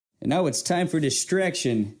And now it's time for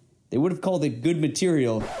distraction. They would have called it good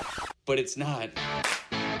material, but it's not.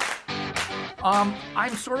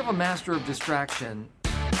 I'm sort of a master of distraction.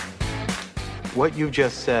 What you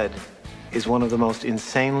just said is one of the most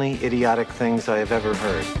insanely idiotic things I have ever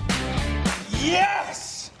heard.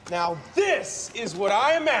 Yes! Now this is what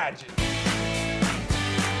I imagined.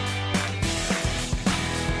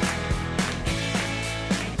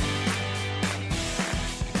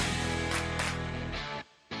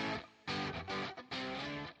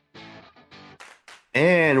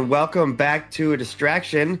 And welcome back to A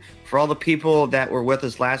Distraction. For all the people that were with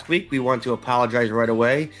us last week, we want to apologize right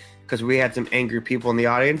away because we had some angry people in the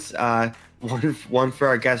audience. One for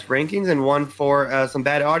our guest rankings and one for some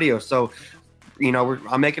bad audio. So,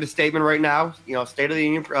 I'm making a statement right now. State of the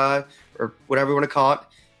Union or whatever you want to call it.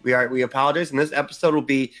 We apologize, and this episode will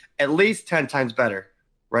be at least 10 times better,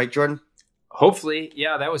 right, Jordan? Hopefully,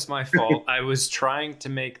 yeah. That was my fault. I was trying to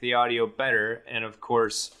make the audio better, and of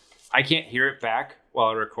course, I can't hear it back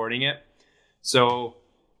while recording it. So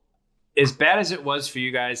as bad as it was for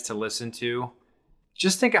you guys to listen to,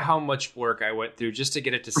 just think of how much work I went through just to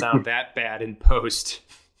get it to sound that bad in post.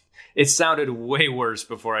 It sounded way worse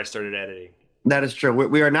before I started editing. That is true.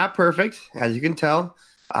 We are not perfect, as you can tell.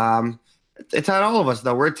 It's not all of us,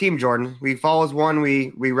 though. We're a team, Jordan. We fall as one.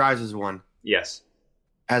 We rise as one. Yes.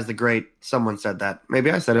 As the great someone said that. Maybe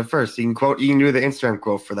I said it first. You can do the Instagram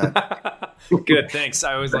quote for that. Good, thanks.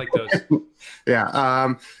 I always like those.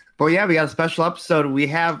 Yeah. But yeah, we got a special episode. We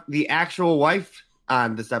have the actual wife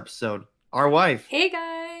on this episode. Our wife. Hey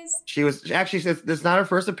guys. She says this is not her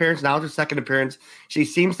first appearance. Now it's her second appearance. She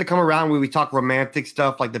seems to come around when we talk romantic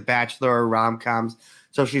stuff like The Bachelor or rom-coms.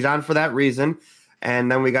 So she's on for that reason.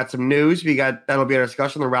 And then we got some news. That'll be our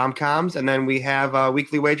discussion, the rom-coms. And then we have a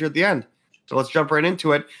weekly wager at the end. So let's jump right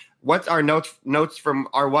into it. What's our notes from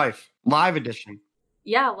our wife? Live edition.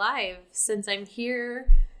 Yeah, live. Since I'm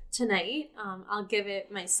here tonight, I'll give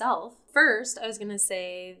it myself. First, I was going to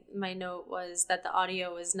say my note was that the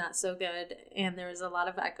audio was not so good and there was a lot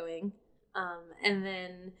of echoing. And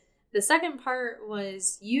then the second part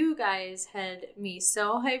was you guys had me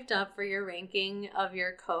so hyped up for your ranking of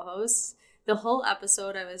your co-hosts. The whole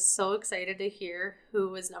episode, I was so excited to hear who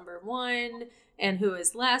was number one and who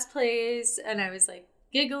was last place. And I was like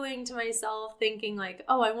giggling to myself, thinking like,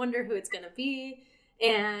 oh, I wonder who it's going to be.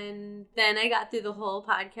 And then I got through the whole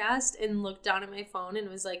podcast and looked down at my phone and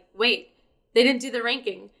was like, wait, they didn't do the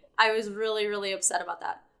ranking. I was really, really upset about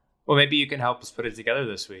that. Well, maybe you can help us put it together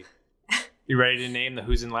this week. You ready to name the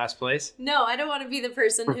who's in last place? No, I don't want to be the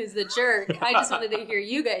person who's the jerk. I just wanted to hear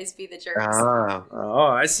you guys be the jerks.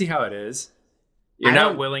 Oh, I see how it is. You're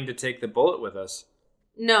not willing to take the bullet with us.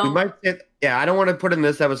 No. I don't want to put in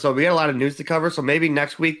this episode. We got a lot of news to cover, so maybe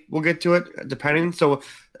next week we'll get to it, depending. So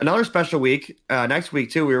another special week, next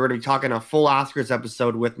week too, we were going to be talking a full Oscars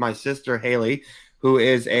episode with my sister, Haley, who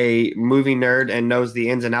is a movie nerd and knows the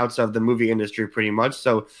ins and outs of the movie industry pretty much.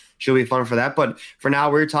 So she'll be fun for that. But for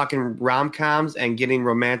now, we're talking rom-coms and getting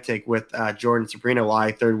romantic with Jordan Sabrina while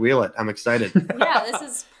I third wheel it. I'm excited. Yeah, this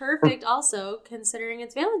is perfect also considering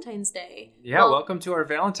it's Valentine's Day. Yeah, welcome to our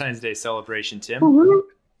Valentine's Day celebration, Tim.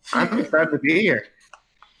 I'm excited to be here.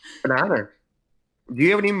 An honor. Do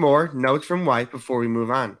you have any more notes from wife before we move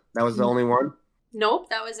on? That was the only one? Nope,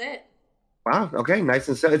 that was it. Wow, okay, nice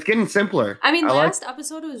and simple. It's getting simpler. I mean, last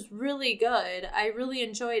episode was really good. I really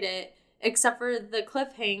enjoyed it, except for the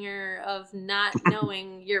cliffhanger of not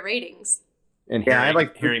knowing your ratings. And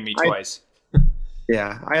hearing me twice.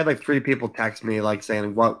 Yeah, I had like 3 people text me like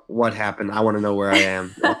saying, what happened? I want to know where I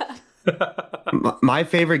am. My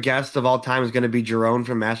favorite guest of all time is going to be Jerome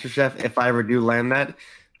from MasterChef, if I ever do land that.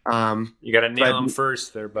 You got to nail him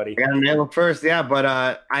first there, buddy. I got to nail him first, yeah. But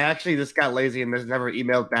I actually just got lazy and just never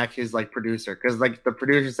emailed back his like producer because like the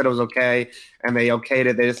producer said it was okay and they okayed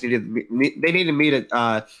it. They just needed me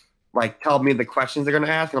to like tell me the questions they're going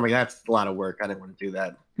to ask. And I'm like, that's a lot of work. I didn't want to do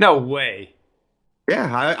that. No way.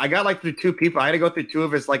 Yeah, I got like through 2 people. I had to go through 2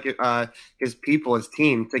 of his like his people, his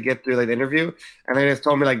team, to get through like, the interview. And they just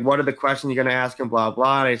told me like, what are the questions you're gonna ask him, blah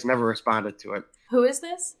blah. And I just never responded to it. Who is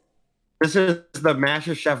this? This is the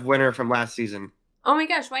MasterChef winner from last season. Oh my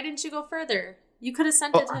gosh, why didn't you go further? You could have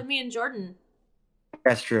sent it to me and Jordan.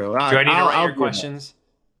 That's true. Do I need to write your questions?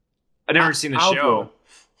 I've never seen the show.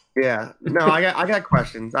 Yeah, no, I got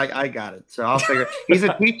questions. I got it. So I'll figure. He's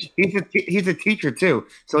a teacher. He's a teacher too.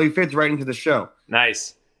 So he fits right into the show.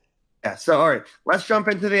 Nice. Yeah. So all right, let's jump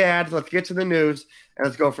into the ads. Let's get to the news, and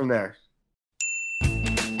let's go from there.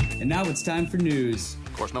 And now it's time for news.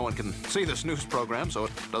 course, no one can see this news program, so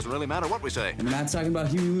it doesn't really matter what we say. And we're not talking about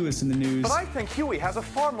Huey Lewis in the news. But I think Huey has a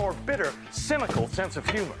far more bitter, cynical sense of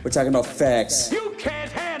humor. We're talking about facts. You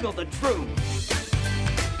can't handle the truth.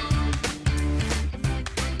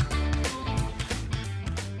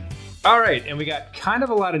 All right, and we got kind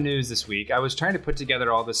of a lot of news this week. I was trying to put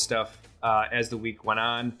together all this stuff as the week went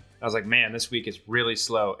on. I was like, man, this week is really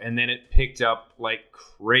slow. And then it picked up like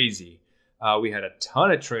crazy. We had a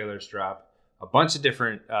ton of trailers drop, a bunch of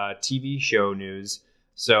different TV show news.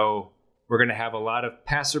 So we're going to have a lot of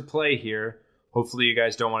pass or play here. Hopefully you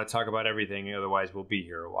guys don't want to talk about everything. Otherwise, we'll be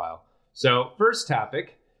here a while. So first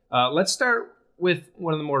topic, let's start with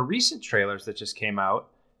one of the more recent trailers that just came out,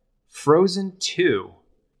 Frozen 2.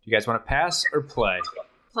 Do you guys want to pass or play?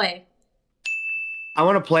 Play. I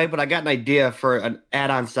want to play, but I got an idea for an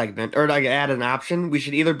add-on segment, or like add an option. We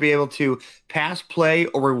should either be able to pass, play,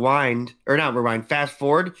 or rewind, or not rewind, fast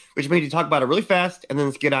forward, which means you talk about it really fast, and then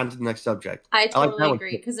let's get on to the next subject. I totally like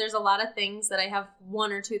agree, because there's a lot of things that I have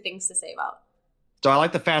one or two things to say about. So I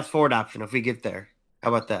like the fast forward option if we get there.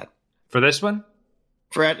 How about that? For this one?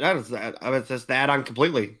 It's just the add-on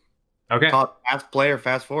completely. Okay. Call it fast play or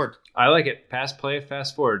fast forward. I like it. Pass, play,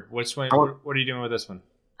 fast forward. Which one? What are you doing with this one?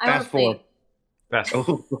 Fast forward. Fast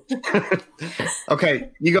forward.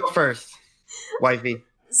 Okay, you go first, wifey.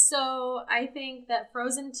 So I think that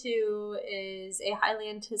Frozen 2 is a highly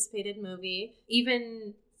anticipated movie,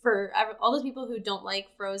 even for all those people who don't like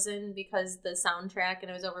Frozen because the soundtrack and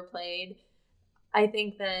it was overplayed. I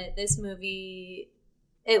think that this movie,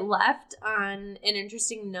 it left on an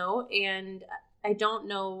interesting note, and I don't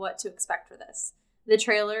know what to expect for this. The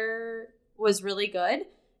trailer was really good,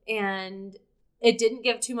 and it didn't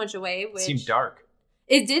give too much away. Which it seemed dark.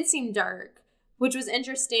 It did seem dark, which was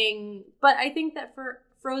interesting. But I think that for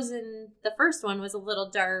Frozen, the first one was a little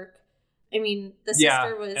dark. I mean, the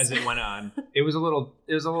sister was as it went on. It was a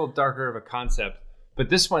little darker of a concept, but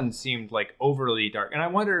this one seemed like overly dark. And I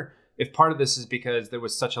wonder if part of this is because there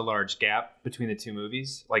was such a large gap between the two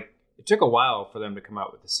movies. Like, it took a while for them to come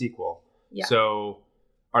out with the sequel. Yeah. So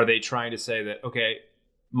are they trying to say that, okay,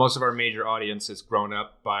 most of our major audience has grown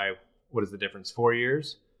up by, what is the difference, 4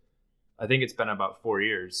 years? I think it's been about 4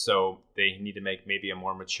 years. So they need to make maybe a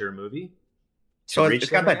more mature movie. So it's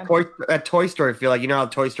got that Toy Story feel. Like, you know how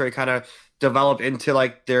Toy Story kind of developed into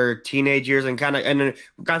like their teenage years and then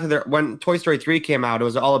got to when Toy Story 3 came out, it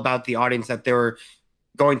was all about the audience that they were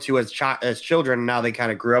going to as children. And now they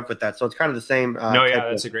kind of grew up with that. So it's kind of the same.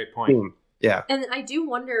 That's a great point. Theme. Yeah. And I do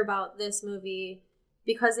wonder about this movie,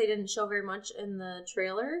 because they didn't show very much in the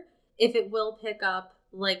trailer, if it will pick up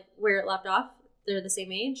like where it left off. They're the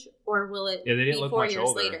same age, or will it be 4 years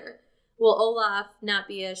later? Will Olaf not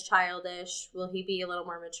be as childish? Will he be a little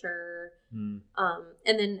more mature? And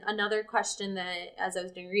then another question that, as I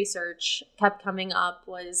was doing research, kept coming up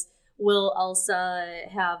was, will Elsa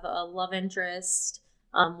have a love interest?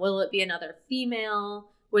 Will it be another female?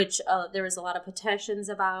 Which there was a lot of petitions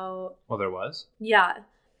about. Well, there was? Yeah.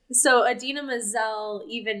 So Adina Menzel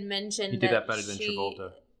even mentioned you did that better than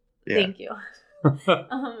Travolta. Yeah. Thank you.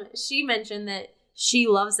 She mentioned that she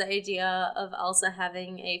loves the idea of Elsa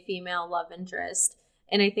having a female love interest.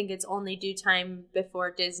 And I think it's only due time before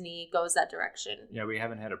Disney goes that direction. Yeah, we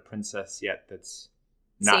haven't had a princess yet that's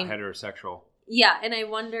not heterosexual. Yeah, and I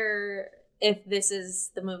wonder if this is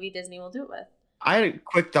the movie Disney will do it with. I had a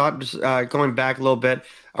quick thought, just going back a little bit,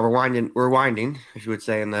 rewinding, if you would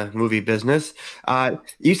say, in the movie business.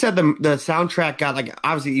 You said the soundtrack got, like,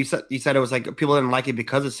 obviously you said it was like people didn't like it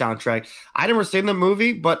because of the soundtrack. I never seen the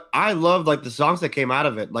movie, but I loved like the songs that came out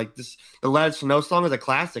of it. Like the Let It Snow song is a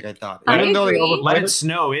classic, I thought. I agree. Let It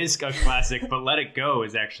Snow is a classic, but Let It Go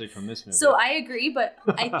is actually from this movie. So I agree, but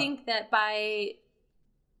I think that by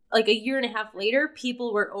like a year and a half later,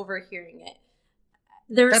 people were overhearing it.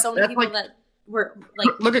 There were so many people that were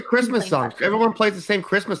like, look at Christmas songs. Everyone plays the same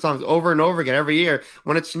Christmas songs over and over again every year.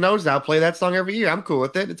 When it snows out, play that song every year. I'm cool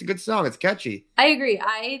with it. It's a good song. It's catchy. I agree.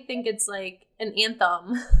 I think it's like an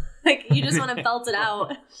anthem. Like, you just want to belt it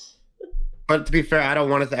out. But to be fair, I don't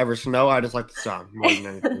want it to ever snow. I just like the song more than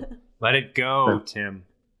anything. Let it go, Tim.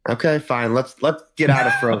 Okay, fine. Let's get out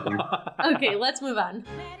of Frozen. Okay, let's move on.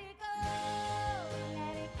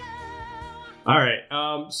 All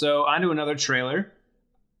right. So on to another trailer.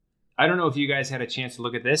 I don't know if you guys had a chance to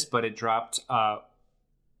look at this, but it dropped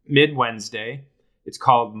mid-Wednesday. It's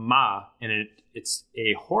called Ma, and it's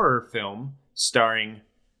a horror film starring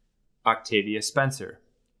Octavia Spencer.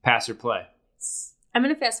 Pass or play? I'm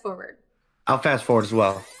going to fast forward. I'll fast forward as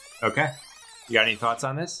well. Okay. You got any thoughts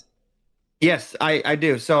on this? Yes, I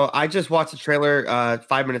do. So I just watched the trailer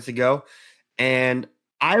 5 minutes ago, and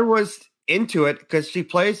I was into it because she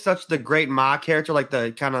plays such the great ma character, like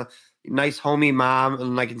the kind of nice homey mom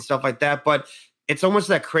and stuff like that. But it's almost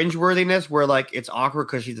that cringeworthiness where like it's awkward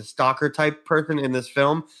because she's a stalker type person in this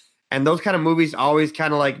film. And those kind of movies always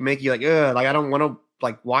kind of like make you like, ugh, like I don't want to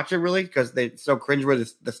like watch it really because they're so cringe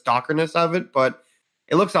with the stalkerness of it. But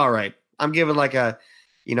it looks all right. I'm giving like a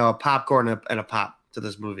popcorn and a pop to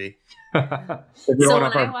this movie. So when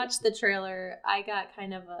I watched the trailer, I got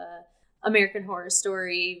kind of a American Horror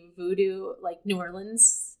Story voodoo, like New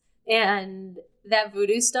Orleans, and that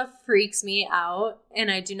voodoo stuff freaks me out,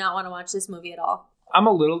 and I do not want to watch this movie at all. I'm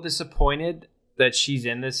a little disappointed that she's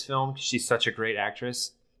in this film. She's such a great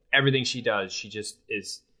actress. Everything she does, she just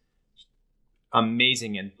is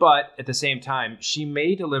amazing in. But at the same time, she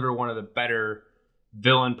may deliver one of the better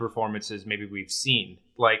villain performances maybe we've seen.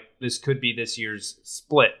 Like, this could be this year's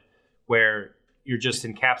Split, where you're just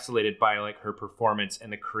encapsulated by like her performance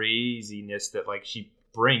and the craziness that like she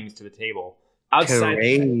brings to the table. Outside,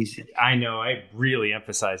 crazy. I know, I really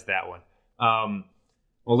emphasized that one. I'm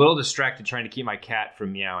a little distracted trying to keep my cat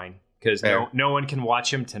from meowing because no one can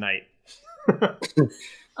watch him tonight.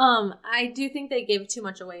 I do think they gave too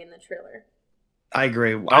much away in the trailer. I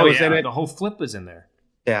agree. The whole flip was in there.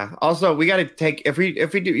 Yeah. Also, we got to take if we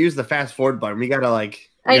do use the fast forward button, we got to like.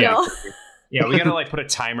 I know. Yeah, we got to like put a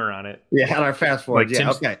timer on it. Yeah, on our fast forward.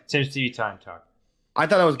 Like okay. Tim's TV time talk. I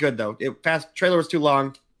thought that was good though. Trailer was too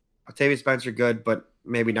long. Octavia Spencer good, but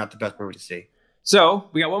maybe not the best movie to see. So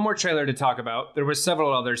we got one more trailer to talk about. There were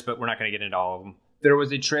several others, but we're not going to get into all of them. There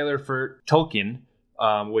was a trailer for Tolkien,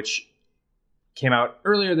 which came out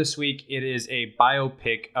earlier this week. It is a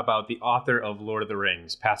biopic about the author of Lord of the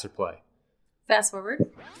Rings. Pass or play? Fast forward.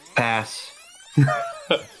 Pass. You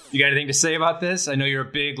got anything to say about this? I know you're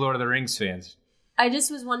a big Lord of the Rings fan. I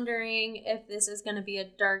just was wondering if this is going to be a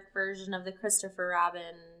dark version of the Christopher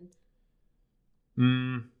Robin.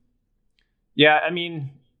 Yeah, I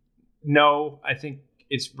mean, no. I think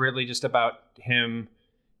it's really just about him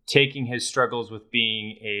taking his struggles with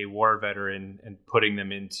being a war veteran and putting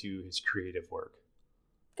them into his creative work.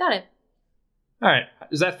 Got it. All right.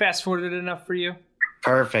 Is that fast forwarded enough for you?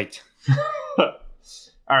 Perfect.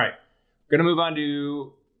 All right. We're going to move on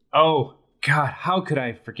to... Oh, God. How could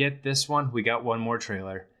I forget this one? We got one more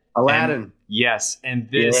trailer. Aladdin. Yes. And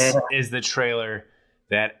this is the trailer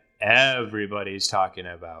that everybody's talking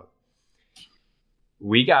about.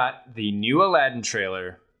 We got the new Aladdin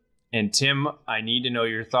trailer. And Tim, I need to know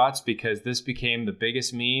your thoughts because this became the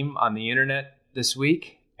biggest meme on the internet this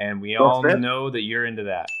week. And we all know that you're into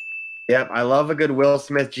that. Yep, I love a good Will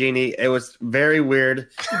Smith genie. It was very weird.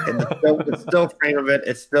 In the still frame of it,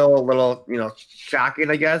 it's still a little, shocking,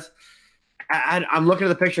 I guess. I'm looking at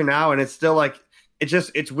the picture now, and it's still like,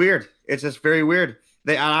 it's weird. It's just very weird.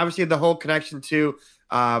 They obviously the whole connection to,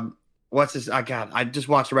 what's his, I just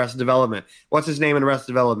watched Arrested Development. What's his name in Arrested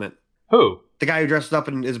Development? Who? The guy who dressed up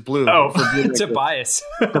in is blue. Oh, Tobias.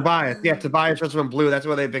 Tobias. Yeah, Tobias dressed up in blue. That's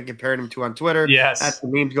what they've been comparing him to on Twitter. Yes. That's the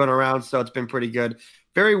memes going around, so it's been pretty good.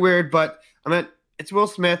 Very weird, but I mean, it's Will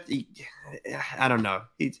Smith. I don't know.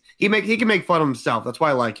 He can make fun of himself. That's why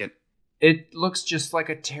I like it. It looks just like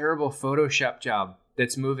a terrible Photoshop job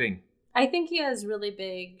that's moving. I think he has really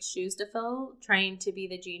big shoes to fill, trying to be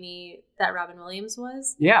the genie that Robin Williams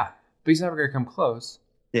was. Yeah, but he's never going to come close.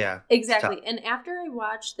 Yeah. Exactly. And after I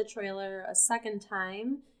watched the trailer a second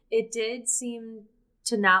time, it did seem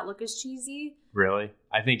to not look as cheesy. Really?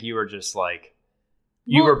 I think you were just like...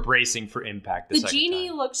 You were bracing for impact the second genie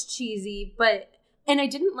time. looks cheesy, and I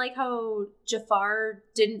didn't like how Jafar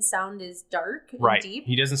didn't sound as dark and deep.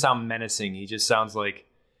 He doesn't sound menacing. He just sounds like,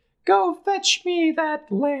 go fetch me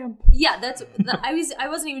that lamp. Yeah, I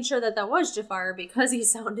wasn't even sure that was Jafar because he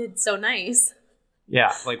sounded so nice.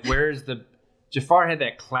 Yeah, like where's the... Jafar had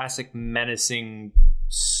that classic menacing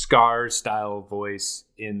Scar style voice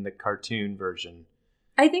in the cartoon version.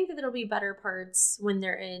 I think that there'll be better parts when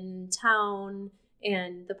they're in town.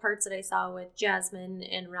 And the parts that I saw with Jasmine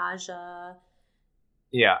and Raja.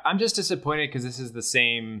 Yeah, I'm just disappointed because this is the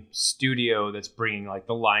same studio that's bringing like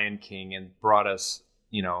The Lion King and brought us,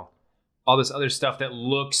 all this other stuff that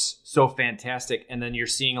looks so fantastic. And then you're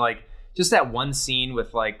seeing like just that one scene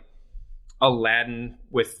with like Aladdin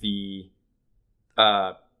with the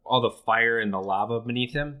all the fire and the lava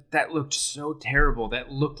beneath him. That looked so terrible.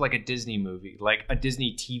 That looked like a Disney movie, like a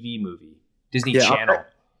Disney TV movie, Disney Channel.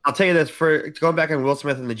 I'll tell you this, for going back on Will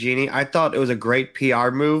Smith and the genie, I thought it was a great PR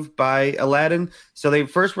move by Aladdin. So they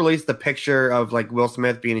first released the picture of like Will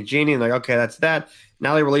Smith being a genie and like, okay, that's that.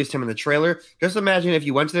 Now they released him in the trailer. Just imagine if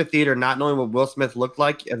you went to the theater not knowing what Will Smith looked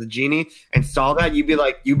like as a genie and saw that,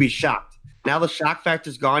 you'd be shocked. Now the shock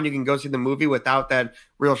factor's gone. You can go see the movie without that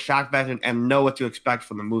real shock factor and know what to expect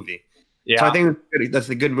from the movie. Yeah. So I think that's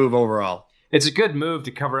a good move overall. It's a good move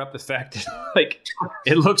to cover up the fact that, like,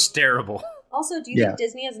 it looks terrible. Also, do you think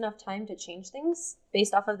Disney has enough time to change things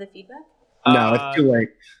based off of the feedback? No, it's too late.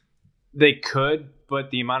 They could,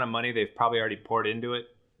 but the amount of money they've probably already poured into it,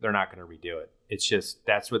 they're not going to redo it. It's just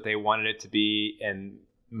that's what they wanted it to be. And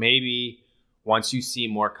maybe once you see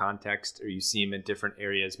more context or you see them in different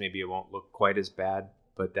areas, maybe it won't look quite as bad,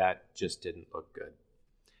 but that just didn't look good.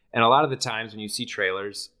 And a lot of the times when you see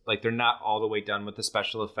trailers, like, they're not all the way done with the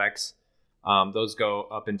special effects. Those go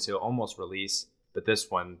up until almost release. But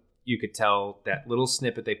this one, you could tell that little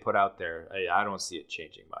snippet they put out there, I don't see it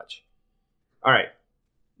changing much. All right.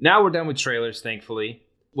 Now we're done with trailers, thankfully.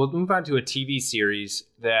 We'll move on to a TV series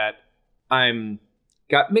that I'm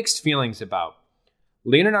got mixed feelings about.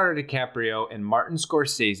 Leonardo DiCaprio and Martin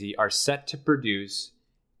Scorsese are set to produce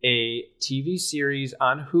a TV series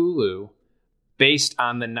on Hulu based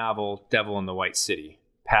on the novel Devil in the White City.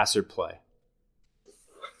 Pass or play?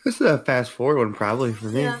 This is a fast forward one probably for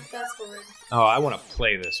me. Yeah, fast forward. Oh, I want to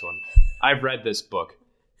play this one. I've read this book.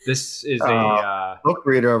 This is a book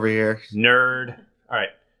reader over here. Nerd. All right.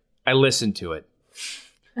 I listened to it.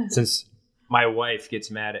 Since my wife gets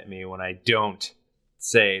mad at me when I don't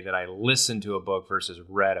say that I listened to a book versus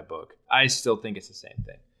read a book, I still think it's the same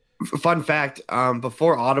thing. Fun fact,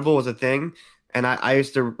 before Audible was a thing, and I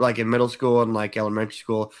used to, like, in middle school and like elementary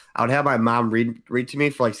school, I would have my mom read to me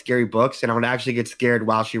for like scary books, and I would actually get scared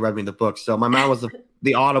while she read me the book. So my mom was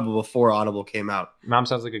the Audible before Audible came out. Mom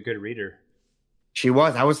sounds like a good reader. She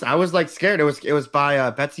was. I was like scared. It was by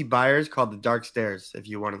Betsy Byers, called The Dark Stairs. If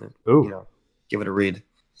you wanted to, give it a read.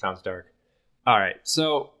 Sounds dark. All right.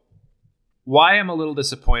 So why I'm a little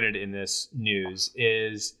disappointed in this news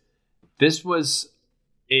is this was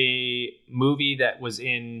a movie that was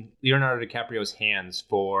in Leonardo DiCaprio's hands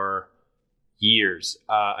for years.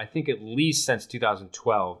 I think at least since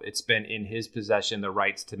 2012, it's been in his possession, the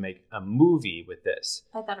rights to make a movie with this.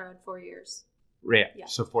 I thought I read 4 years. Yeah.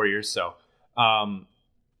 So 4 years. So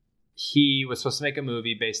he was supposed to make a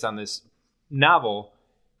movie based on this novel.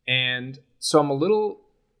 And so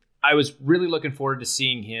I was really looking forward to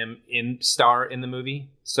seeing him star in the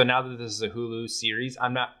movie. So now that this is a Hulu series,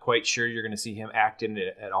 I'm not quite sure you're going to see him act in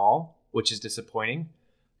it at all, which is disappointing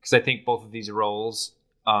because I think both of these roles,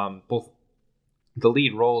 both the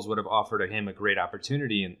lead roles, would have offered him a great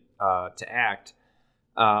opportunity to act.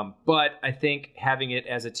 But I think having it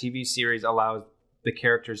as a TV series allows the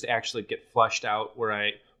characters to actually get fleshed out, where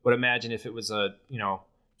I would imagine if it was a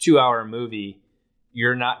 2-hour movie,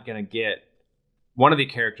 you're not going to get one of the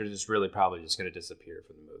characters is really probably just going to disappear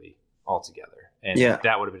from the movie altogether. And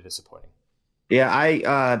that would have been disappointing. Yeah,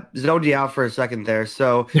 I zoned you out for a second there.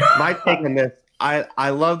 So my take on this, I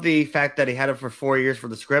love the fact that he had it for 4 years for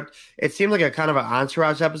the script. It seemed like a kind of an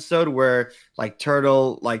Entourage episode where, like,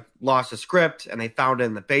 Turtle, like, lost a script and they found it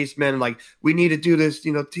in the basement. Like, we need to do this,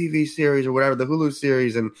 TV series or whatever, the Hulu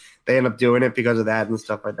series. And they end up doing it because of that and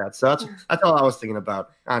stuff like that. So that's all I was thinking about.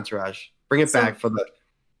 Entourage. Bring it back for the...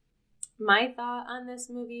 My thought on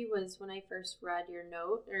this movie was, when I first read your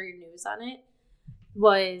note or your news on it,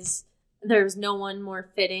 was there's no one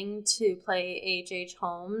more fitting to play H.H.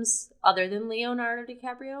 Holmes other than Leonardo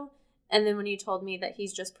DiCaprio. And then when you told me that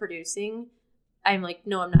he's just producing, I'm like,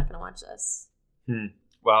 no, I'm not going to watch this.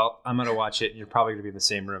 Well, I'm going to watch it, and you're probably going to be in the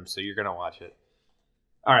same room, so you're going to watch it.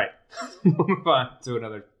 All right. We'll move on to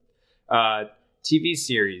another TV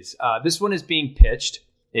series. This one is being pitched.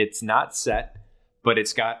 It's not set, but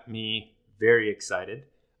it's got me very excited.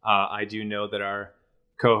 I do know that our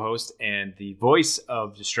co-host and the voice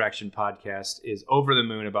of Distraction Podcast is over the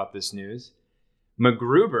moon about this news.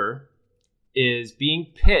 MacGruber is being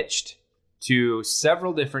pitched to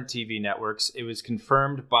several different TV networks. It was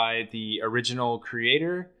confirmed by the original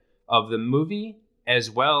creator of the movie, as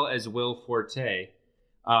well as Will Forte,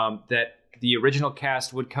 that the original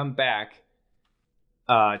cast would come back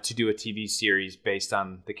to do a TV series based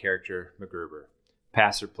on the character MacGruber.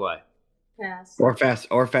 Pass or play? Pass. Or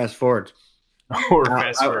fast forward. Or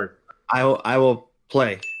fast forward. I will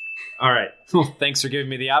play. All right. Well, thanks for giving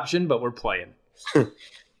me the option, but we're playing.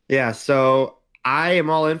 Yeah, so I am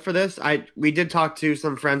all in for this. We did talk to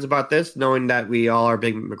some friends about this, knowing that we all are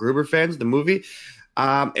big MacGruber fans, the movie.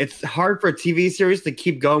 It's hard for a TV series to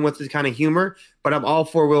keep going with this kind of humor, but I'm all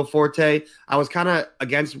for Will Forte. I was kind of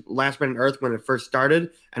against Last Man on Earth when it first started,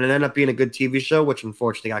 and it ended up being a good TV show, which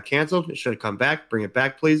unfortunately got canceled. It should have come back. Bring it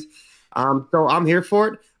back, please. So I'm here for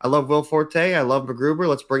it. I love Will Forte. I love MacGruber.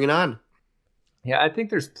 Let's bring it on. Yeah, I think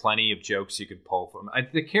there's plenty of jokes you could pull from.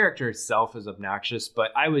 The character itself is obnoxious, but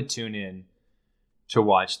I would tune in to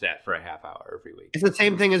watch that for a half hour every week. It's the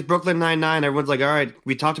same thing as Brooklyn Nine-Nine. Everyone's like, all right,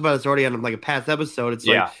 we talked about this already on like a past episode. It's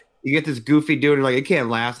like, you get this goofy dude and like it can't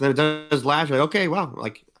last, and then it does last. You're like, okay, wow,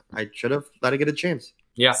 like I should have let it get a chance.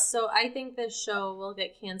 Yeah. So I think this show will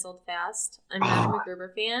get canceled fast. I'm not a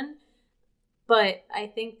MacGruber fan, but I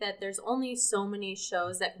think that there's only so many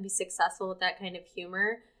shows that can be successful with that kind of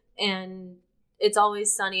humor, and It's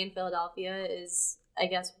Always Sunny in Philadelphia is, I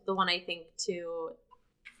guess, the one I think too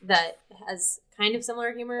that has kind of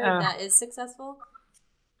similar humor that is successul.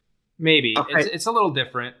 Maybe. Okay. It's a little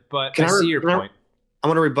different, but Can I see your point. I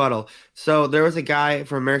want to rebuttal. So there was a guy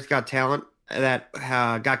from America's Got Talent that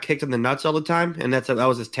got kicked in the nuts all the time, and that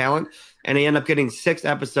was his talent. And he ended up getting 6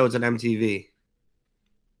 episodes on MTV.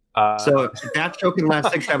 So that show can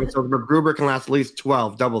last 6 episodes, but Gruber can last at least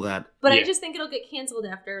 12, double that. But I just think it'll get canceled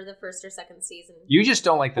after the first or second season. You just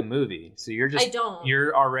don't like the movie, so you're just I don't.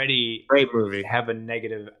 You're already great movie. Have a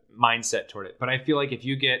negative mindset toward it. But I feel like if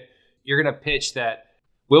you're gonna pitch that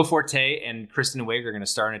Will Forte and Kristen Wiig are gonna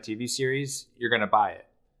star in a TV series, you're gonna buy it.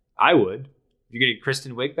 I would. If you get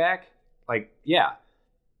Kristen Wiig back, like yeah,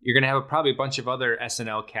 you're gonna have probably a bunch of other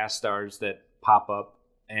SNL cast stars that pop up,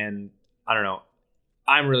 and I don't know.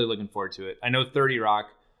 I'm really looking forward to it. I know 30 Rock,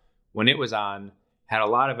 when it was on, had a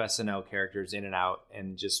lot of SNL characters in and out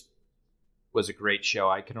and just was a great show.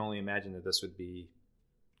 I can only imagine that this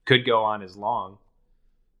could go on as long.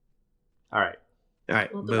 All right.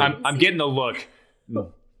 I'm getting the look.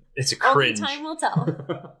 It's a cringe. Only time will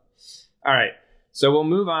tell. All right. So we'll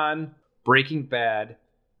move on. Breaking Bad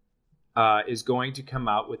is going to come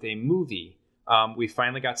out with a movie. We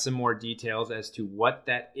finally got some more details as to what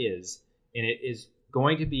that is. And it is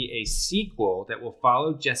going to be a sequel that will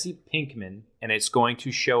follow Jesse Pinkman, and it's going to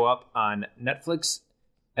show up on Netflix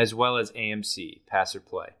as well as AMC. Pass or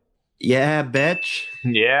play? Yeah, bitch.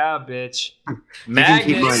 Yeah, bitch.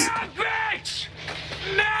 Magnets. Yeah, bitch!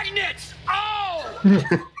 Magnets! Oh!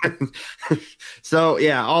 So,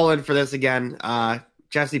 yeah, all in for this again.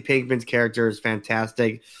 Jesse Pinkman's character is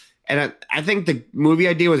fantastic. And I think the movie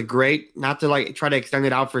idea was great, not to like try to extend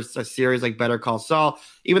it out for a series like Better Call Saul,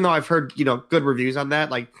 even though I've heard, good reviews on that.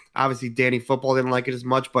 Like obviously Danny Football didn't like it as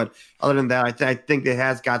much, but other than that, I think it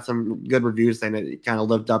has got some good reviews saying it kind of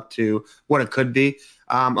lived up to what it could be.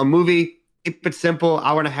 A movie, keep it simple,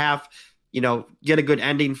 hour and a half, get a good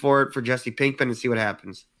ending for it for Jesse Pinkman and see what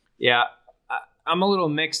happens. Yeah, I'm a little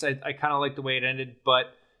mixed. I kind of like the way it ended,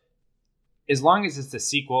 but as long as it's a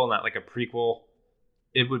sequel, not like a prequel,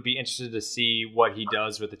 it would be interesting to see what he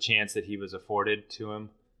does with the chance that he was afforded to him.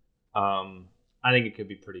 I think it could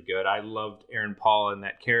be pretty good. I loved Aaron Paul in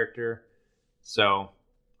that character, so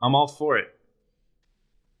I'm all for it.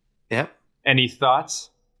 Yep. Any thoughts?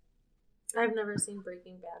 I've never seen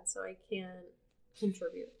Breaking Bad, so I can't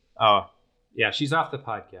contribute. Oh, yeah, she's off the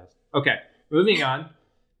podcast. Okay, moving on.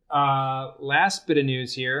 Last bit of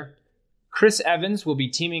news here. Chris Evans will be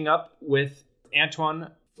teaming up with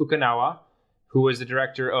Antoine Fukunaga, who was the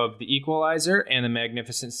director of The Equalizer and The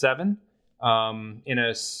Magnificent Seven, in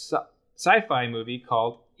a sci-fi movie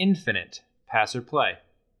called Infinite. Pass or play?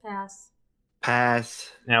 Pass.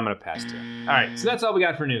 Now I'm going to pass too. All right, so that's all we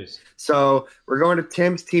got for news. So we're going to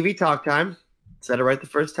Tim's TV talk time. Said it right the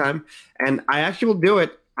first time. And I actually will do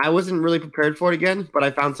it. I wasn't really prepared for it again, but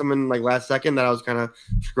I found someone like last second that I was kind of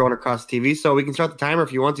scrolling across TV. So we can start the timer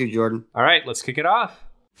if you want to, Jordan. All right, let's kick it off.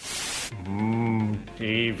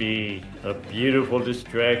 TV, a beautiful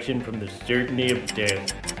distraction from the certainty of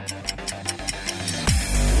death.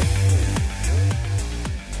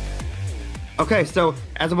 Okay, so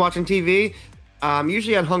as I'm watching TV,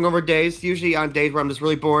 usually on hungover days, usually on days where I'm just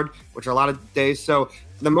really bored, which are a lot of days. So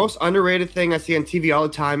the most underrated thing I see on TV all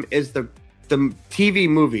the time is the TV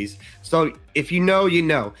movies. So if you know, you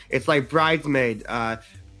know. It's like Bridesmaid,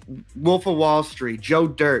 Wolf of Wall Street, Joe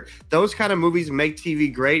Dirt. Those kind of movies make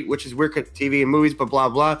TV great, which is weird TV and movies, but blah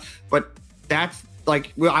blah. But that's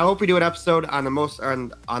like, I hope we do an episode on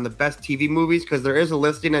the best TV movies, because there is a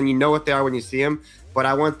listing and you know what they are when you see them. But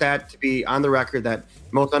I want that to be on the record that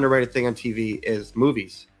most underrated thing on TV is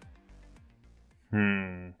movies.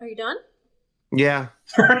 Are you done? Yeah.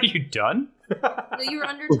 Are you done? No, you were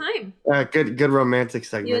under time. Good romantic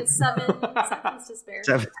segment. You had 7 seconds to spare.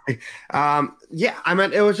 7. Yeah, I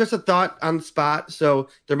mean, it was just a thought on the spot. So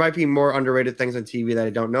there might be more underrated things on TV that I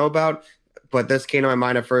don't know about. But this came to my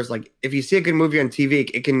mind at first. Like, if you see a good movie on TV,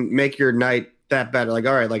 it can make your night that better. Like,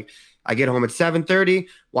 all right, like I get home at 7:30,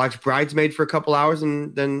 watch Bridesmaid for a couple hours,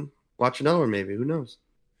 and then watch another one maybe. Who knows?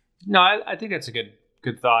 No, I think that's a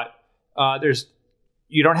good thought.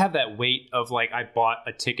 You don't have that weight of like, I bought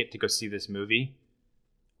a ticket to go see this movie,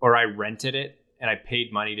 or I rented it and I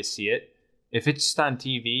paid money to see it. If it's just on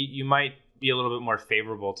TV, you might be a little bit more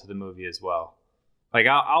favorable to the movie as well. Like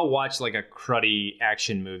I'll watch like a cruddy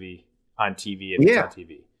action movie on TV if it's on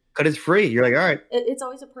TV. Because it's free. You're like, all right. It's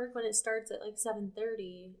always a perk when it starts at like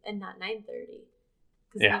 7:30 and not 9:30.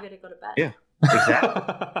 Because then you gotta go to bed. Yeah,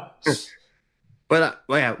 exactly. But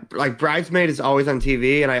yeah, like Bridesmaid is always on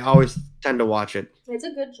TV, and I always tend to watch it. It's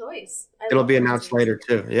a good choice. It'll be announced later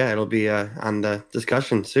too. Yeah, it'll be on the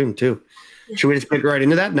discussion soon too. Should we just get right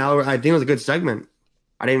into that? Now I think it was a good segment.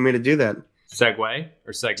 I didn't mean to do that. Segue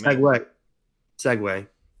or segment? Segue.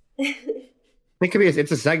 It could be.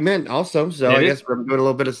 It's a segment also, so I guess we're doing a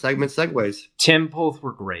little bit of segment segues. Tim, both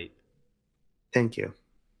were great. Thank you.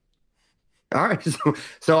 All right,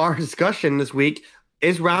 so our discussion this week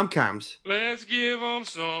is rom-coms. Let's give them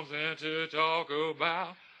something to talk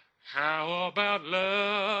about. How about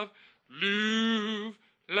love,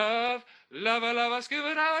 love,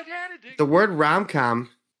 scuba dive, the word rom-com,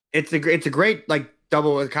 it's a great like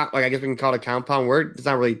double, like I guess we can call it a compound word. It's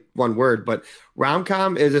not really one word, but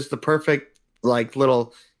rom-com is just the perfect like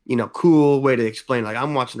little, cool way to explain, like,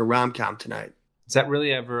 I'm watching a rom-com tonight. Is that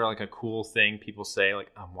really ever like a cool thing people say,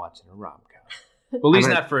 like, I'm watching a rom-com? Well, at least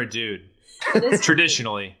not for a dude.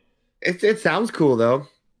 Traditionally. It sounds cool though.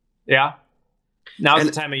 Yeah. Now's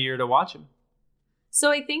the time of year to watch them.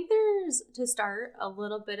 So I think there's, to start, a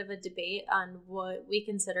little bit of a debate on what we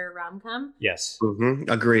consider a rom-com. Yes. Mm-hmm.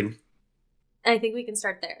 Agreed. And I think we can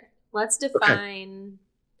start there. Let's define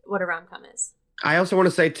what a rom-com is. I also want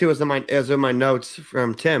to say too, as in my notes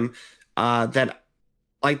from Tim, that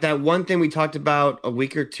like that one thing we talked about a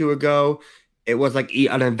week or two ago, it was like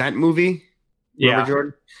an event movie. Remember,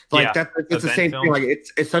 Jordan? Like it's the same thing. Like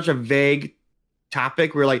it's such a vague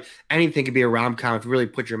topic where like anything could be a rom-com if you really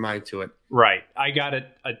put your mind to it. Right. I got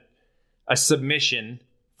a submission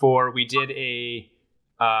we did a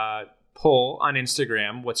poll on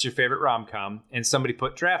Instagram. What's your favorite rom-com? And somebody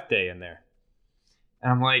put Draft Day in there.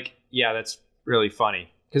 And I'm like, yeah, that's really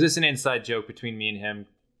funny. Because it's an inside joke between me and him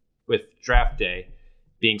with Draft Day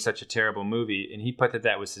being such a terrible movie. And he put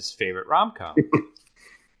that was his favorite rom-com.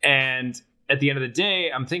 And at the end of the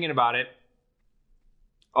day, I'm thinking about it.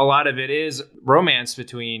 A lot of it is romance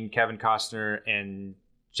between Kevin Costner and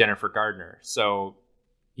Jennifer Gardner. So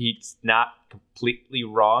he's not completely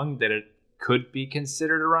wrong that it could be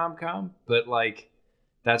considered a rom-com. But like,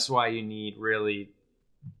 that's why you need really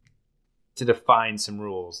to define some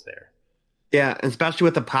rules there. Yeah, especially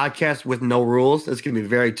with the podcast with no rules, it's going to be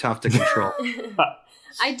very tough to control.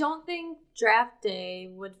 I don't think Draft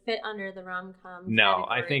Day would fit under the rom-com. No,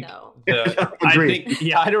 I think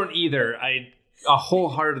I don't either. I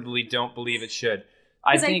wholeheartedly don't believe it should.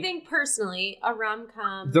 I think personally, a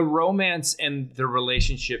rom-com, the romance and the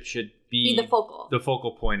relationship should be the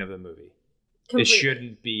focal point of the movie. Completely. It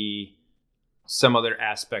shouldn't be some other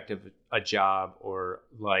aspect of a job or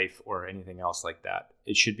life or anything else like that.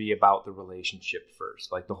 It should be about the relationship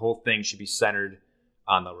first. Like the whole thing should be centered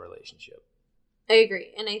on the relationship. I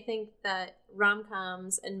agree. And I think that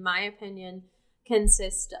rom-coms, in my opinion,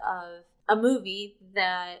 consist of a movie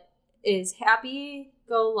that is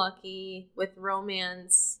happy-go-lucky with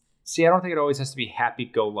romance. See, I don't think it always has to be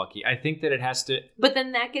happy-go-lucky. I think that it has to... But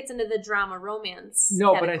then that gets into the drama romance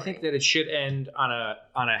No, category. but I think that it should end on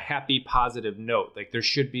a happy, positive note. Like, there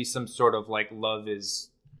should be some sort of, like, love is,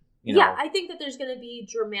 Yeah, I think that there's going to be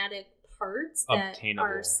dramatic parts that obtainable.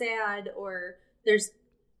 Are sad, or there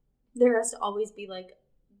has to always be, like,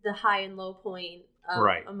 the high and low point of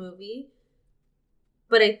a movie.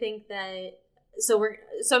 But I think that... So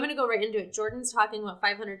I'm going to go right into it. Jordan's talking about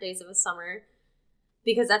 500 Days of a Summer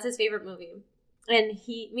because that's his favorite movie. And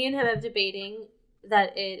me and him have debating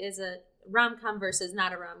that it is a rom-com versus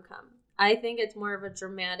not a rom-com. I think it's more of a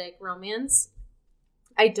dramatic romance.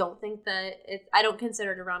 I don't think that I don't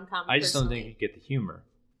consider it a rom-com. I just don't think you get the humor.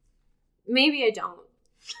 Maybe I don't.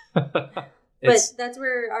 But that's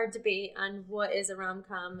where our debate on what is a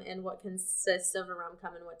rom-com and what consists of a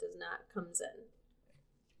rom-com and what does not comes in.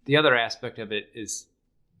 The other aspect of it is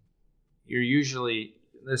you're usually,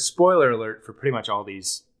 the spoiler alert for pretty much all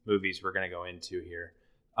these movies we're going to go into here.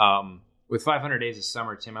 With 500 Days of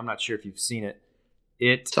Summer, Tim, I'm not sure if you've seen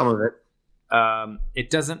it. Some of it. It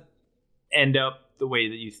doesn't end up the way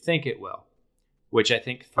that you think it will, which I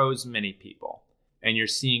think throws many people. And you're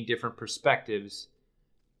seeing different perspectives.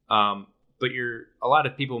 But a lot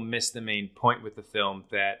of people miss the main point with the film,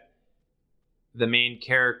 that the main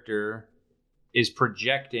character is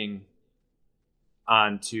projecting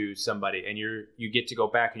onto somebody, and you get to go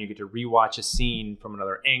back and you get to rewatch a scene from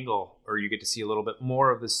another angle, or you get to see a little bit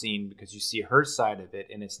more of the scene because you see her side of it,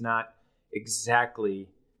 and it's not exactly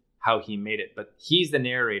how he made it, but he's the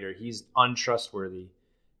narrator, he's untrustworthy,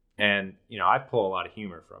 and I pull a lot of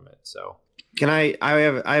humor from it. So I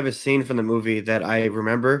have a scene from the movie that I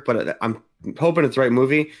remember, but I'm hoping it's the right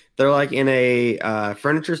movie. They're like in a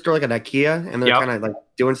furniture store, like an IKEA, and they're kind of like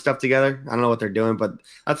doing stuff together. I don't know what they're doing, but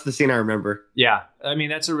that's the scene I remember. Yeah, I mean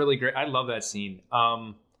that's a really great. I love that scene.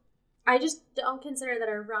 I just don't consider that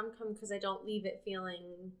a rom-com because I don't leave it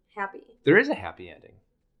feeling happy. There is a happy ending.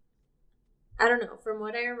 I don't know. From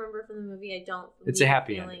what I remember from the movie, I don't. It's a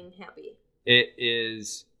happy feeling ending. Happy. It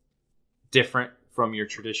is different from your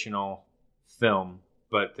traditional film,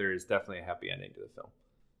 but there is definitely a happy ending to the film.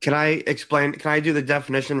 Can I do the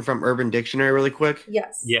definition from Urban Dictionary really quick?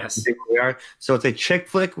 Yes. Yes. I think we are. So it's a chick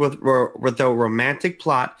flick with a romantic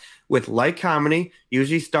plot with light comedy,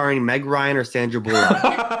 usually starring Meg Ryan or Sandra Bullock.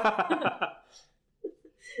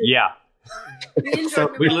 Yeah.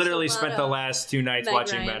 So we literally spent the last 2 nights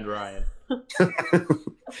watching Meg Ryan.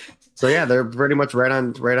 So yeah, they're pretty much right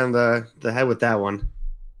on the head with that one.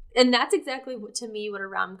 And that's exactly to me what a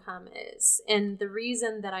rom-com is. And the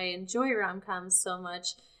reason that I enjoy rom-coms so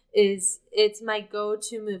much is it's my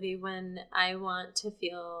go-to movie when I want to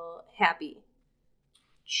feel happy.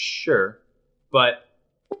 Sure. But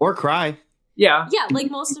or cry. Yeah. Yeah,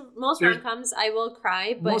 like most rom-coms I will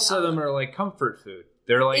cry, but most of them are like comfort food.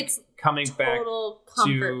 They're like it's coming back to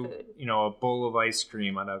food. A bowl of ice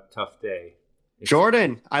cream on a tough day.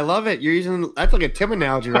 Jordan, I love it. You're using that's like a Tim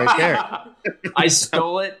analogy right there. I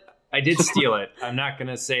stole it. I did steal it. I'm not going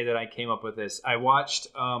to say that I came up with this. I watched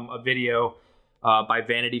a video by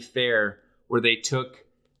Vanity Fair where they took,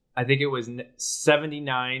 I think it was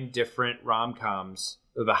 79 different rom-coms,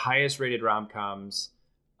 the highest rated rom-coms,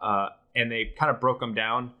 and they kind of broke them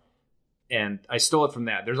down. And I stole it from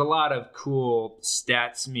that. There's a lot of cool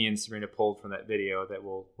stats me and Serena pulled from that video that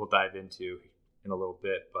we'll dive into in a little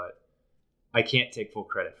bit, but I can't take full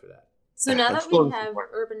credit for that. So now that we have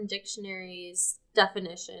Urban Dictionary's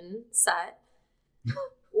definition set,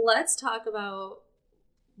 let's talk about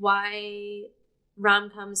why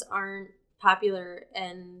rom-coms aren't popular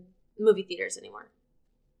in movie theaters anymore.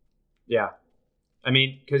 Yeah. I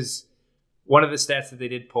mean, because one of the stats that they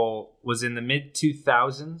did pull was in the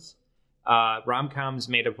mid-2000s, rom-coms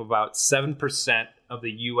made up about 7% of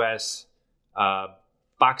the U.S.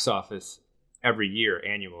 Box office every year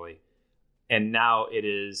annually. And now it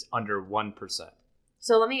is under 1%.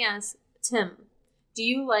 So let me ask, Tim, do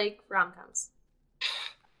you like rom-coms?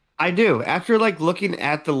 I do. After looking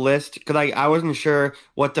at the list, because I wasn't sure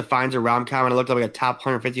what defines a rom-com, and I looked up like a top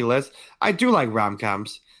 150 list. I do like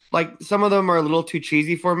rom-coms. Like some of them are a little too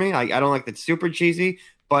cheesy for me. I don't like that super cheesy,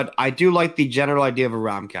 but I do like the general idea of a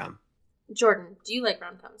rom-com. Jordan, do you like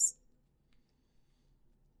rom-coms?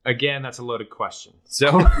 Again, that's a loaded question.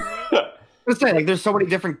 So let's say there's so many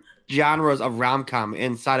different genres of rom-com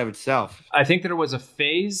inside of itself. I think there was a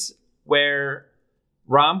phase where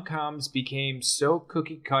rom-coms became so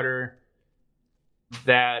cookie cutter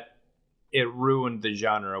that it ruined the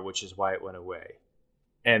genre, which is why it went away.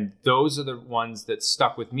 And those are the ones that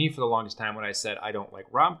stuck with me for the longest time when I said I don't like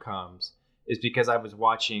rom-coms, is because I was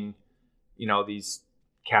watching, these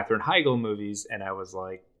Katherine Heigl movies and I was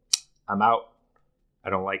like, I'm out. I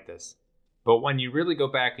don't like this. But when you really go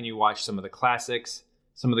back and you watch some of the classics,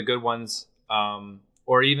 some of the good ones,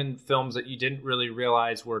 or even films that you didn't really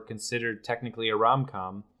realize were considered technically a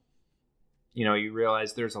rom-com, you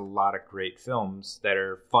realize there's a lot of great films that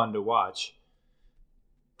are fun to watch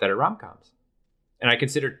that are rom-coms. And I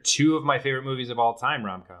consider 2 of my favorite movies of all time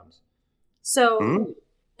rom-coms. So,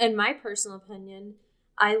 in my personal opinion,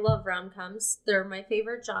 I love rom-coms. They're my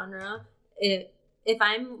favorite genre. If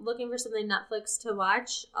I'm looking for something Netflix to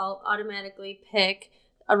watch, I'll automatically pick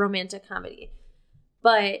a romantic comedy.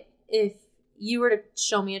 But if you were to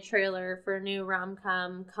show me a trailer for a new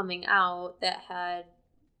rom-com coming out that had,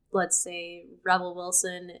 let's say, Rebel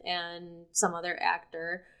Wilson and some other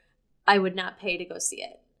actor, I would not pay to go see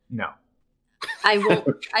it. No. I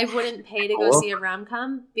wouldn't pay to go see a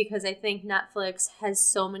rom-com because I think Netflix has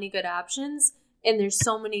so many good options and there's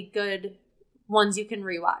so many good ones you can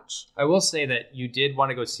rewatch. I will say that you did want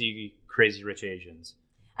to go see Crazy Rich Asians.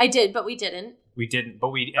 I did, but we didn't. We didn't, but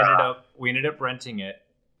we ended up renting it,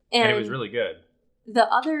 and it was really good. The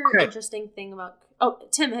other interesting thing about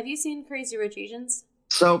Tim, have you seen Crazy Rich Asians?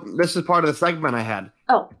 So this is part of the segment I had.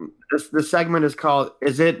 Oh, this segment is called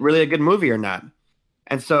 "Is it really a good movie or not?"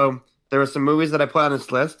 And so there were some movies that I put on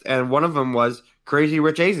this list, and one of them was Crazy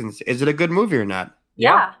Rich Asians. Is it a good movie or not?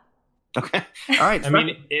 Yeah. Okay. All right. I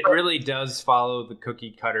mean, it really does follow the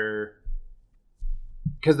cookie cutter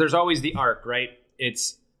because there's always the arc, right?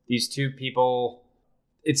 It's these 2 people.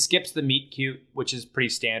 It skips the meet cute, which is pretty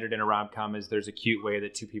standard in a rom-com, is there's a cute way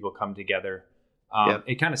that 2 people come together.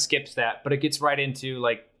 It kind of skips that, but it gets right into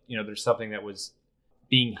there's something that was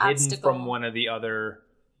being hidden obstacle from one of the other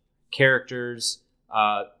characters.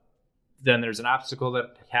 Then there's an obstacle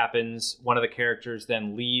that happens. One of the characters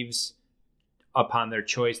then leaves upon their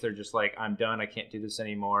choice. They're just like, I'm done. I can't do this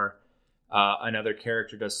anymore. Another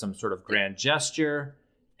character does some sort of grand gesture,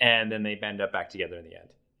 and then they end up back together in the end.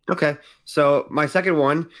 Okay. So my second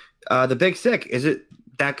one, The Big Sick. Is it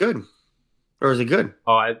that good? Or is it good?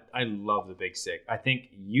 Oh, I love The Big Sick. I think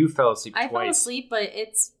you fell asleep twice. I fell asleep, but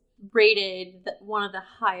it's rated one of the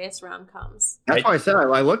highest rom-coms. That's why I said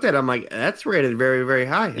I looked at it. I'm like, that's rated very, very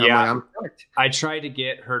high. I'm shocked. I tried to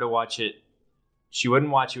get her to watch it. She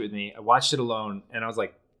wouldn't watch it with me. I watched it alone, and I was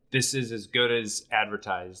like, this is as good as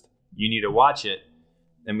advertised. You need to watch it.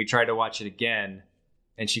 Then we tried to watch it again,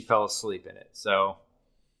 and she fell asleep in it. So,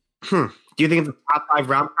 do you think it's a top 5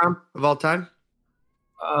 rom-com of all time?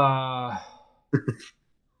 I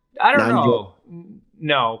don't know.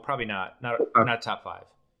 No, probably not. Not top 5.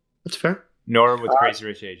 That's fair. Nor with Crazy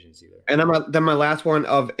Rich Asians either. And then my last one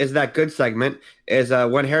of Is That Good segment is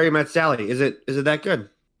When Harry Met Sally. Is it that good?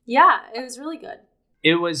 Yeah, it was really good.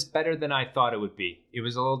 It was better than I thought it would be. It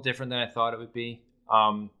was a little different than I thought it would be.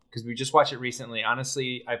 Because we just watched it recently.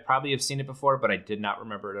 Honestly, I probably have seen it before, but I did not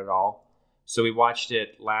remember it at all. So we watched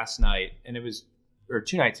it last night, and it was, or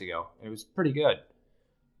 2 nights ago, and it was pretty good.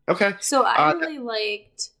 Okay. So I really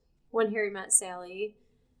liked When Harry Met Sally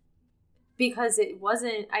because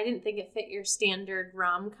I didn't think it fit your standard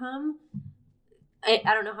rom-com. I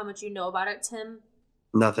don't know how much you know about it, Tim.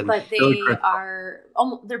 Nothing. But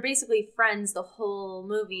they're basically friends the whole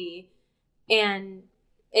movie. And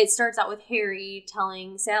it starts out with Harry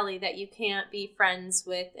telling Sally that you can't be friends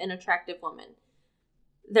with an attractive woman.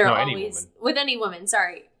 With any woman,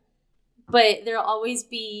 sorry. But there'll always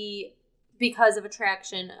be, because of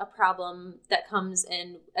attraction, a problem that comes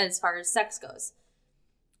in as far as sex goes.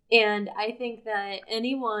 And I think that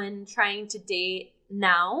anyone trying to date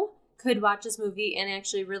now could watch this movie and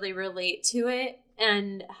actually really relate to it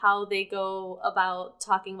and how they go about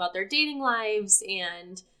talking about their dating lives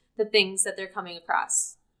and the things that they're coming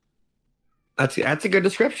across. That's a good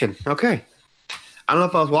description. Okay. I don't know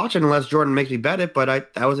if I was watching unless Jordan makes me bet it,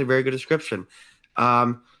 but that was a very good description.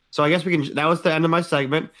 So I guess that was the end of my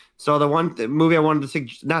segment. So the movie I wanted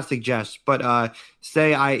to not suggest, but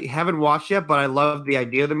say I haven't watched yet, but I love the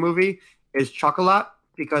idea of the movie is Chocolat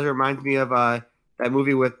because it reminds me of that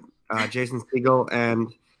movie with Jason Segel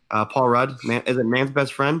and Paul Rudd. Is it Man's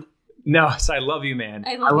Best Friend? No, it's I Love You, Man.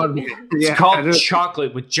 I love you, man. It's called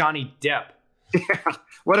Chocolate with Johnny Depp. Yeah,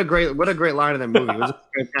 what a great line in that movie. It was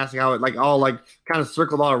fantastic how it kind of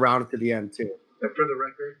circled all around to the end too. And for the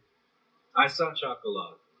record, I saw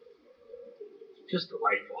Chocolat. Just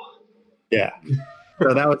delightful. Yeah.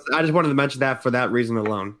 So I just wanted to mention that for that reason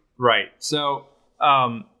alone. Right. So,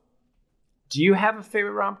 do you have a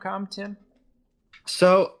favorite rom-com, Tim?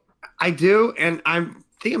 So I do, and I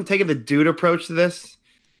think I'm taking the dude approach to this,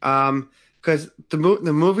 because the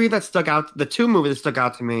movie that stuck out, the 2 movies that stuck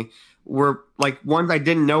out to me were like ones I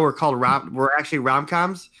didn't know were actually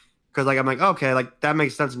rom-coms. Because I'm like, okay, that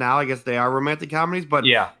makes sense now. I guess they are romantic comedies, but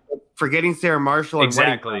yeah, Forgetting Sarah Marshall and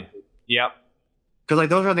exactly. Yep. Because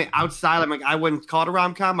those are on the outside. I'm like, I wouldn't call it a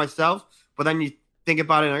rom-com myself, but then you think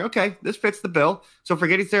about it and okay, this fits the bill. So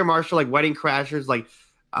Forgetting Sarah Marshall, Wedding Crashers,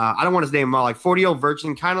 I don't want to name them all, 40-Year-Old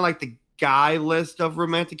Virgin, kind of like the guy list of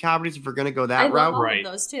romantic comedies if we're going to go that route. I love all of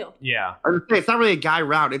those too. Yeah. It's not really a guy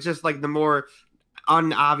route. It's just the more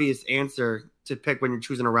unobvious answer to pick when you're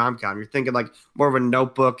choosing a rom-com. You're thinking more of a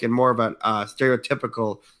Notebook and more of a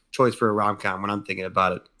stereotypical choice for a rom-com when I'm thinking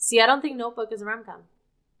about it. See, I don't think Notebook is a rom-com.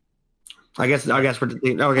 I guess we're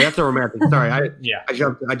okay. That's a romantic. Sorry, I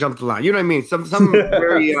jumped the line. You know what I mean? Some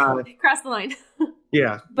very cross the line.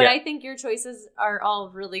 Yeah, but I think your choices are all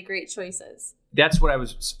really great choices. That's what I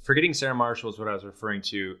was Forgetting Sarah Marshall is what I was referring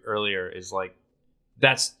to earlier. Is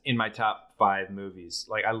that's in my top 5 movies.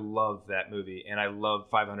 I love that movie, and I love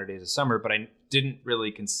 500 Days of Summer, but I didn't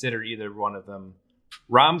really consider either one of them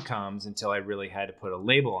rom-coms until I really had to put a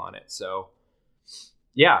label on it. So,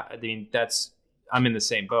 yeah, I mean I'm in the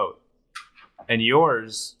same boat. And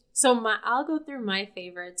yours? So I'll go through my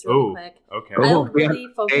favorites real quick. Okay. I'll really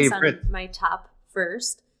focus on my top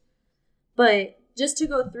first. But just to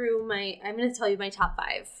go through I'm going to tell you my top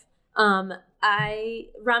 5.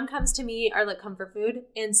 Rom-coms to me are like comfort food.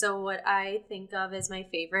 And so what I think of as my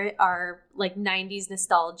favorite are 90s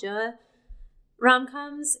nostalgia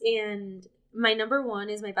rom-coms. And my number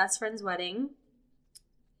 1 is My Best Friend's Wedding,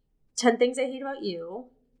 10 Things I Hate About You,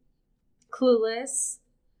 Clueless,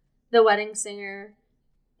 The Wedding Singer,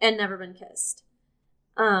 and Never Been Kissed.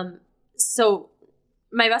 So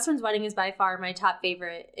My Best Friend's Wedding is by far my top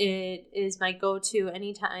favorite. It is my go-to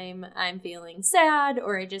anytime I'm feeling sad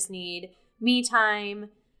or I just need me time.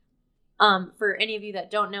 For any of you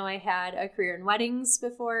that don't know, I had a career in weddings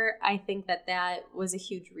before. I think that was a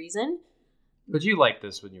huge reason. But you liked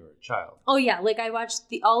this when you were a child. Oh yeah, like I watched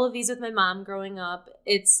all of these with my mom growing up.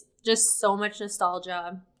 It's just so much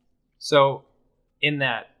nostalgia. So, in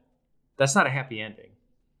that's not a happy ending.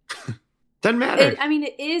 Doesn't matter.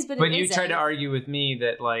 It is, but you tried to argue with me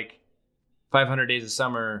that like 500 Days of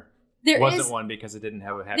Summer wasn't one because it didn't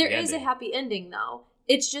have a happy ending. There is a happy ending though.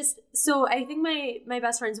 It's just so I think my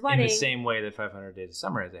best friend's wedding in the same way that 500 Days of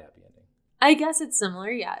Summer has a happy ending. I guess it's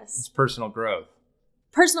similar, yes. It's personal growth.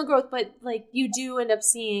 Personal growth, but like you do end up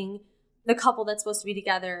seeing the couple that's supposed to be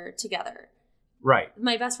together. Right.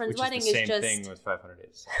 My best friend's wedding is the same just thing with 500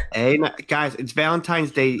 Days. Hey, guys, it's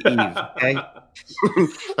Valentine's Day Eve, okay?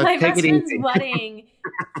 My best friend's wedding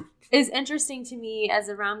is interesting to me as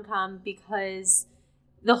a rom-com because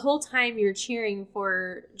the whole time you're cheering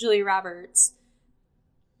for Julia Roberts,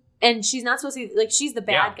 and she's not supposed to be, like, she's the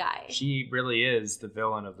bad guy. She really is the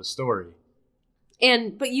villain of the story.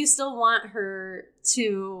 But you still want her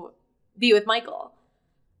to be with Michael,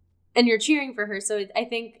 and you're cheering for her. So I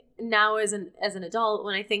think now as an adult,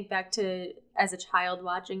 when I think back to as a child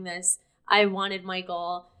watching this, I wanted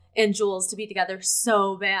Michael and Jules to be together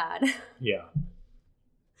so bad. Yeah.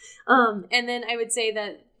 And then I would say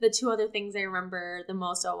that the two other things I remember the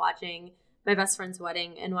most about watching My Best Friend's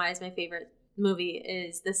Wedding and why it's my favorite movie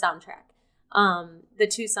is the soundtrack. The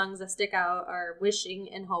two songs that stick out are Wishing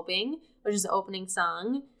and Hoping, which is the opening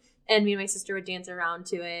song. And me and my sister would dance around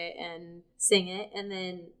to it and sing it. And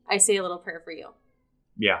then I Say a Little Prayer for You.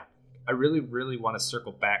 Yeah. I really, really want to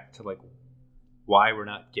circle back to like why we're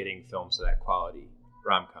not getting films of that quality,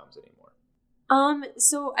 rom-coms anymore.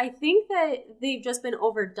 So I think that they've just been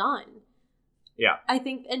overdone. Yeah. I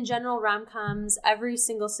think in general, rom-coms, every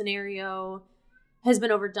single scenario has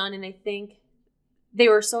been overdone. And I think they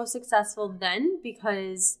were so successful then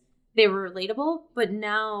because they were relatable. But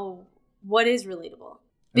now, what is relatable?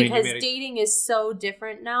 Because dating is so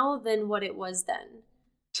different now than what it was then.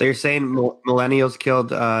 So you're saying millennials killed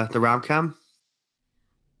the rom-com?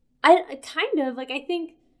 I kind of, like, I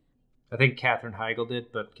think Katherine Heigl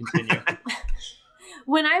did, but continue.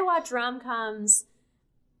 When I watch rom-coms,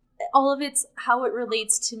 all of it's how it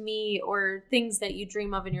relates to me or things that you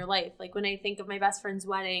dream of in your life. Like when I think of My Best Friend's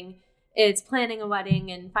Wedding, it's planning a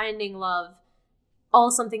wedding and finding love, all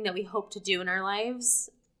something that we hope to do in our lives.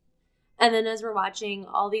 And then as we're watching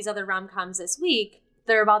all these other rom-coms this week,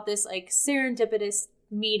 they're about this like serendipitous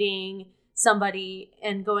meeting somebody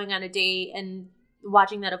and going on a date and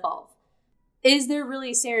watching that evolve. Is there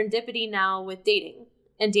really serendipity now with dating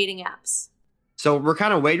and dating apps? So we're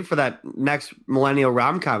kind of waiting for that next millennial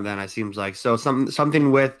rom-com then, it seems like. So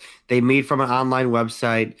something with they meet from an online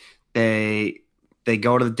website, they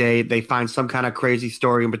go to the date, they find some kind of crazy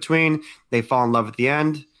story in between, they fall in love at the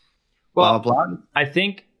end. Well, blah, blah. I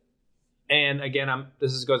think, and again,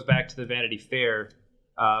 this goes back to the Vanity Fair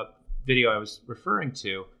video I was referring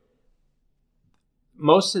to.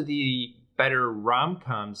 Most of the better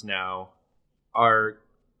rom-coms now are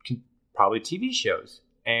probably TV shows.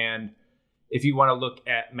 And if you want to look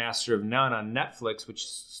at Master of None on Netflix, which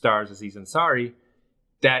stars Aziz Ansari,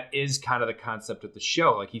 that is kind of the concept of the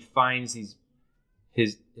show. Like he finds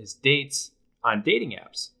his dates on dating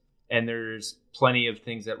apps, and there's plenty of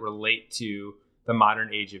things that relate to the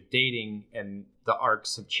modern age of dating, and the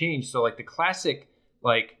arcs have changed. So like the classic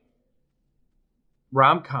like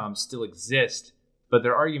rom-coms still exist, but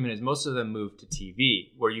their argument is most of them move to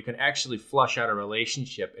TV, where you can actually flush out a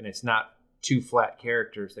relationship, and it's not two flat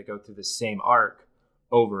characters that go through the same arc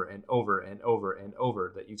over and over and over and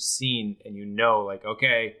over that you've seen, and you know, like,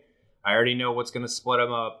 okay, I already know what's going to split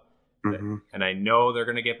them up, and I know they're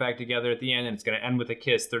going to get back together at the end, and it's going to end with a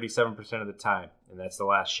kiss 37% of the time, and that's the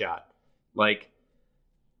last shot. Like,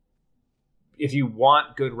 if you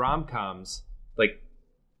want good rom-coms, like,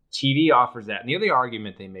 TV offers that. And the other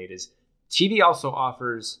argument they made is TV also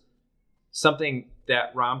offers something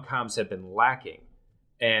that rom-coms have been lacking.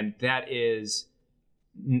 And that is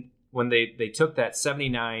when they took that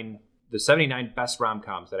 79 best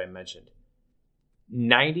rom-coms that I mentioned,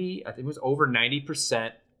 I think it was over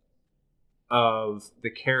 90% of the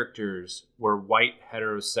characters were white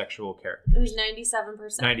heterosexual characters. It was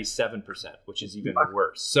 97%. 97%, which is even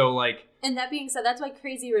worse. So like, and that being said, that's why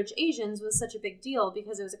Crazy Rich Asians was such a big deal,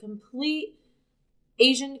 because it was a complete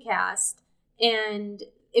Asian cast, and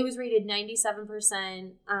it was rated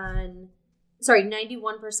 91% on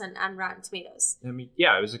Rotten Tomatoes. I mean,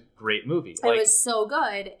 yeah, it was a great movie. It was so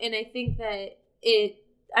good, and I think that it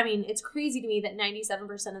I mean, it's crazy to me that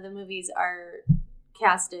 97% of the movies are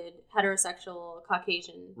casted heterosexual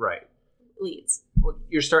Caucasian Right. leads. Well,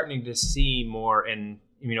 you're starting to see more, and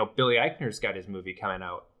Billy Eichner's got his movie coming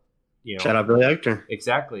out. Shout out Billy Eichner.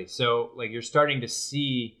 Exactly. So like you're starting to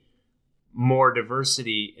see more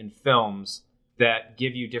diversity in films that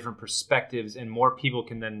give you different perspectives, and more people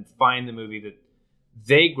can then find the movie that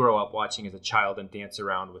they grow up watching as a child and dance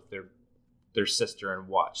around with their sister and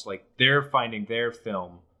watch. Like they're finding their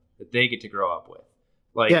film that they get to grow up with.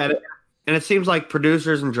 Like and it seems like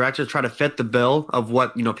producers and directors try to fit the bill of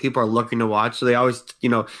what people are looking to watch. So they always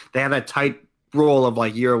they have that tight rule of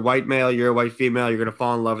like, you're a white male, you're a white female, you're gonna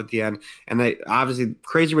fall in love at the end. And they obviously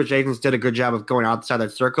Crazy Rich Asians did a good job of going outside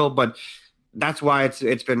that circle, but that's why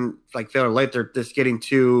it's been like failure late. They're just getting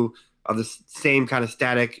two of the same kind of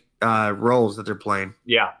static roles that they're playing.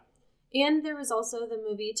 Yeah. And there was also the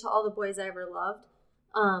movie To All the Boys I Ever Loved,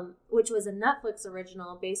 which was a Netflix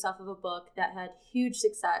original based off of a book that had huge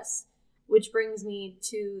success, which brings me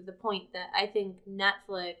to the point that I think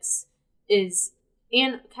Netflix is,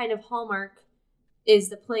 and kind of Hallmark, is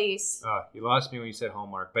the place. You lost me when you said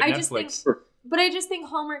Hallmark, but I Netflix. just think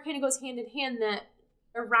Hallmark kind of goes hand in hand, that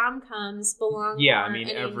rom-coms belong Yeah, in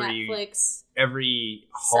a Netflix every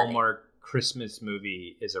Hallmark Christmas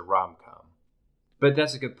movie is a rom-com. But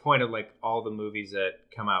that's a good point of like all the movies that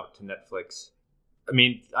come out to Netflix. I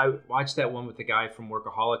mean, I watched that one with the guy from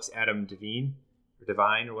Workaholics, Adam Devine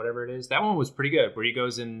or whatever it is. That one was pretty good, where he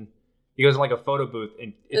goes in like a photo booth,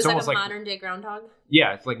 and it's almost like modern day Groundhog.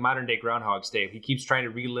 Yeah, it's like modern day Groundhog's Day. He keeps trying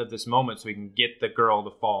to relive this moment so he can get the girl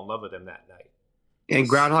to fall in love with him that night. And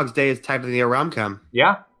Groundhog's Day is technically a rom-com.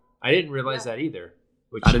 Yeah, I didn't realize that either.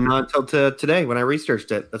 Which I didn't know until today when I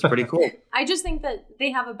researched it. That's pretty cool. I just think that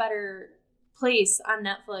they have a better place on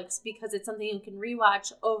Netflix because it's something you can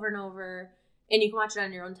rewatch over and over, and you can watch it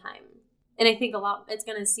on your own time. And I think it's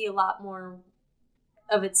going to see a lot more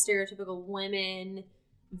of its stereotypical women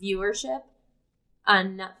viewership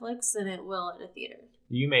on Netflix than it will at a theater.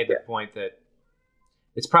 You made the point that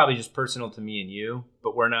it's probably just personal to me and you,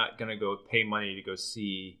 but we're not going to go pay money to go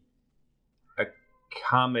see a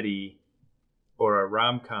comedy or a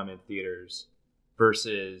rom-com in theaters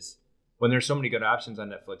versus when there's so many good options on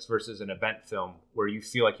Netflix versus an event film where you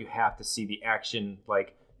feel like you have to see the action,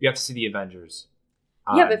 like you have to see the Avengers.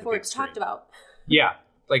 Before it's talked about. Yeah,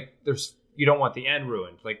 like you don't want the end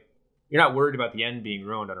ruined. Like you're not worried about the end being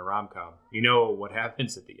ruined on a rom-com. You know what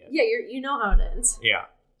happens at the end. Yeah, you know how it ends. Yeah.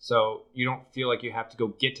 So you don't feel like you have to go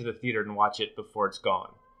get to the theater and watch it before it's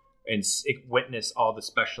gone and witness all the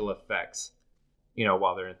special effects,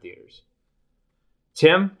 while they're in theaters.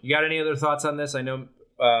 Tim, you got any other thoughts on this? I know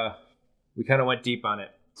we kind of went deep on it.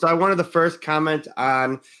 So I wanted to first comment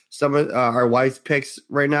on some of our wife's picks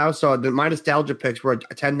right now. So my nostalgia picks were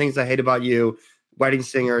 10 Things I Hate About You, Wedding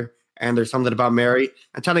Singer, and There's Something About Mary.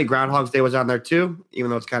 And technically Groundhog's Day was on there too, even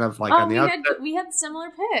though it's kind of like on the outside. We had similar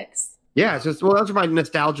picks. Yeah, it's just those are my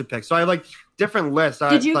nostalgia picks. So I have like different lists.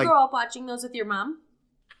 Did you grow up watching those with your mom?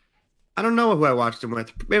 I don't know who I watched them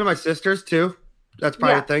with. Maybe my sisters too. That's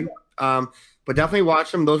probably a thing. But definitely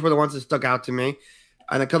watched them. Those were the ones that stuck out to me.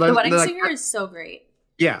 And The Wedding Singer is so great.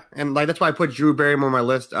 Yeah, and like that's why I put Drew Barrymore on my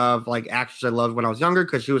list of like actors I loved when I was younger,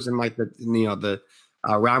 because she was in like the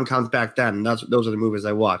rom-coms back then. And those are the movies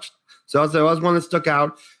I watched. So that was one that stuck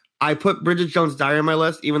out. I put Bridget Jones' Diary on my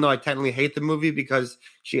list, even though I technically hate the movie because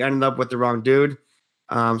she ended up with the wrong dude.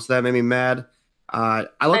 So that made me mad. I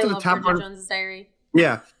looked at the top Bridget Jones' Diary.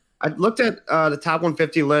 Yeah, I looked at the top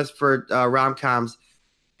 150 list for rom-coms,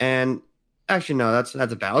 and actually no, that's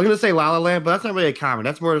a bad. I was gonna say La La Land, but that's not really a comedy.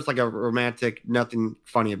 That's more just like a romantic, nothing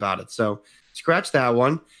funny about it. So scratch that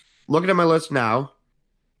one. Looking at my list now.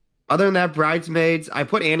 Other than that, Bridesmaids. I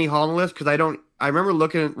put Annie Hall on the list because I remember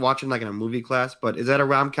watching like in a movie class, but is that a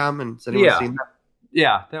rom-com? And has anyone seen that?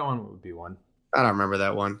 Yeah, that one would be one. I don't remember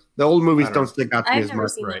that one. The old movies don't stick out to me as much. I've never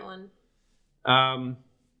seen that one.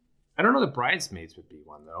 I don't know that Bridesmaids would be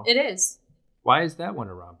one though. It is. Why is that one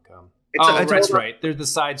a rom-com? That's right. There's the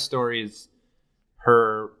side story is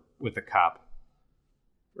her with a cop.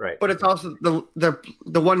 Right. But it's also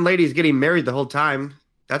the one lady is getting married the whole time.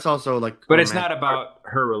 That's also like. But it's not about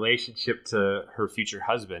her relationship to her future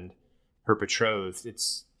husband, her betrothed.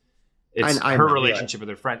 It's her relationship with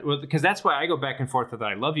her friend. Well, because that's why I go back and forth with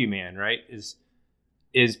 "I Love You, Man." Right?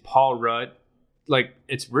 Is Paul Rudd like?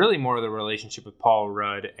 It's really more of the relationship with Paul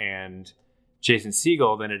Rudd and Jason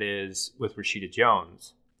Segel than it is with Rashida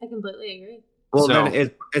Jones. I completely agree. Well,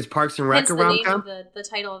 then is Parks and Rec a rom-com? Hence the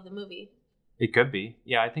title of the movie. It could be.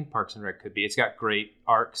 Yeah, I think Parks and Rec could be. It's got great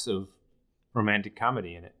arcs of romantic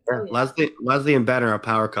comedy in it. Yeah. Leslie and Ben are a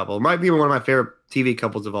power couple. Might be one of my favorite TV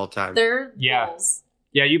couples of all time. They're goals.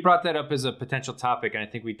 Yeah, you brought that up as a potential topic, and I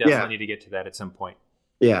think we definitely need to get to that at some point.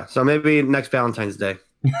 Yeah, so maybe next Valentine's Day.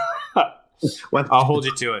 I'll hold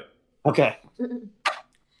you to it. Okay.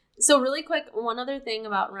 So really quick, one other thing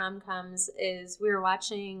about rom-coms is we were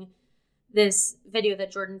watching this video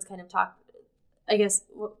that Jordan's kind of talked, I guess,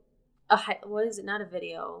 what is it? Not a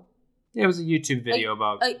video. Yeah, it was a YouTube video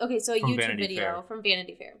about. Okay, so a YouTube Vanity video Fair. from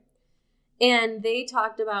Vanity Fair. And they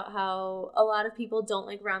talked about how a lot of people don't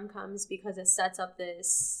like rom-coms because it sets up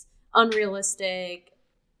this unrealistic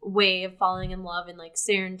way of falling in love and like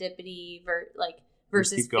serendipity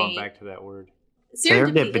versus keep going fate. back to that word.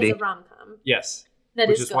 Serendipity is a rom-com. Yes. That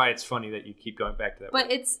Which is is good. why it's funny that you keep going back to that But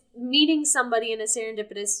word. it's meeting somebody in a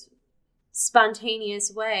serendipitous,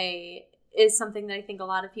 spontaneous way is something that I think a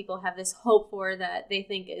lot of people have this hope for that they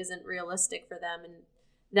think isn't realistic for them. And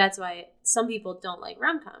that's why some people don't like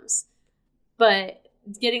rom-coms. But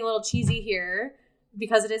getting a little cheesy here,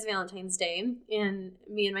 because it is Valentine's Day, and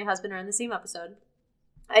me and my husband are on the same episode,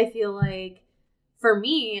 I feel like, for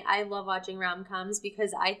me, I love watching rom-coms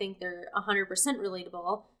because I think they're 100%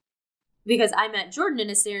 relatable. Because I met Jordan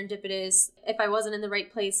in a serendipitous, if I wasn't in the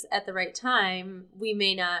right place at the right time, we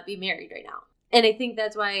may not be married right now. And I think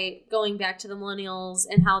that's why, going back to the millennials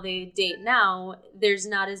and how they date now, there's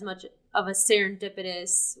not as much of a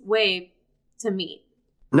serendipitous way to meet.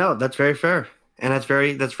 No, that's very fair. And that's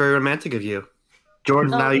very romantic of you.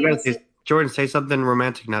 Jordan, now you gotta say something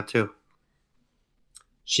romantic now too.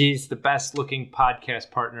 She's the best looking podcast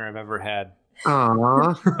partner I've ever had.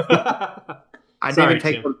 Aww. I Sorry, didn't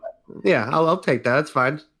take Tim. Yeah, I'll take that. That's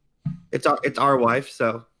fine. It's our wife,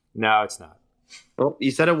 so. No, it's not. Well,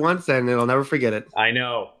 you said it once, and it'll never forget it. I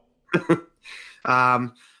know.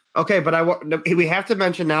 Okay, but we have to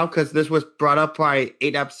mention now, because this was brought up probably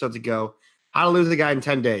 8 episodes ago, How to Lose a Guy in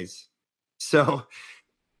 10 Days. So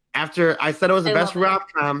after I said it was the best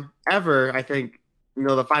rom-com ever, I think,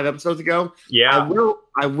 the 5 episodes ago. Yeah.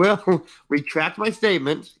 I will retract my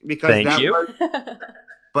statement because Thank you.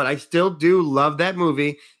 But I still do love that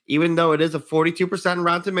movie, even though it is a 42% on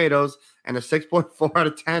Rotten Tomatoes and a 6.4 out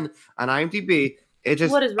of 10 on IMDb. It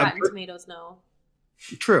just What does Rotten Tomatoes know?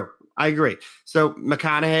 True. I agree. So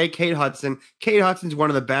McConaughey, Kate Hudson. Kate Hudson's one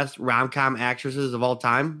of the best rom-com actresses of all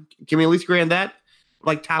time. Can we at least agree on that?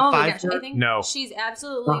 Like top Oh 5? my gosh, I think she's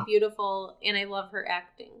absolutely beautiful, and I love her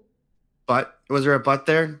acting. But was there a but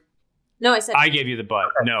there? No, I said I gave you the butt.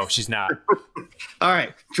 No, she's not. All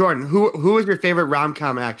right, Jordan. Who is your favorite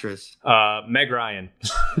rom-com actress? Meg Ryan.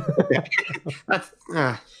 That's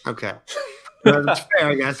okay. That's fair,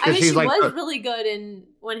 I guess. I mean, she's she like was really good in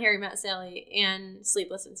When Harry Met Sally and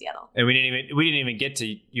Sleepless in Seattle. And we didn't even get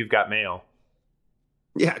to You've Got Mail.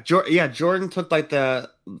 Yeah, Jordan took like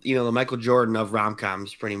the Michael Jordan of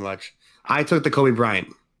rom-coms, pretty much. I took the Kobe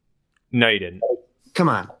Bryant. No, you didn't. Come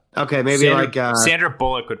on. Okay, maybe Sandra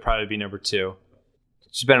Bullock would probably be number 2.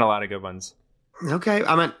 She's been in a lot of good ones. Okay,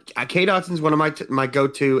 I mean, Kate Hudson's one of my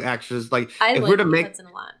go-to actresses. Like, I like Kate Hudson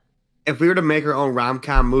a lot. If we were to make our own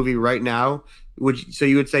rom-com movie right now,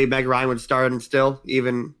 you would say Meg Ryan would star in still,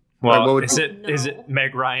 even? Well, is it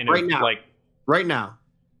Meg Ryan right now? Right now?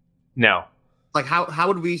 No. Like, how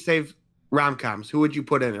would we save rom-coms? Who would you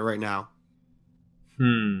put in it right now?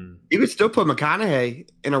 You could still put McConaughey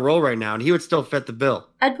in a role right now, and he would still fit the bill.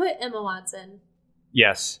 I'd put Emma Watson.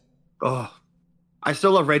 Yes. Oh, I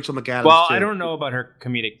still love Rachel McAdams. Well, too. I don't know about her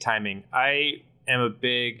comedic timing. I am a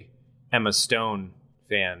big Emma Stone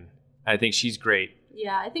fan. I think she's great.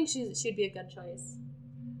 Yeah, I think she'd be a good choice.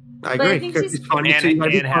 I But I agree. think she's funny too.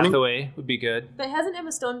 Anne Hathaway would be good. But hasn't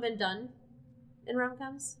Emma Stone been done in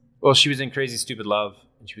rom-coms? Well, she was in Crazy Stupid Love,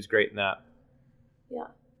 and she was great in that. Yeah.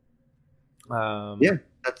 Yeah,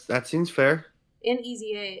 that seems fair. And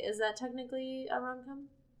Easy A, is that technically a rom-com?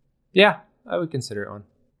 Yeah, I would consider it one.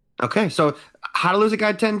 Okay, so How to Lose a Guy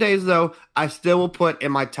in 10 Days, though, I still will put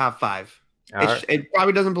in my top 5. It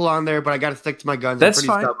probably doesn't belong there, but I got to stick to my guns. That's I'm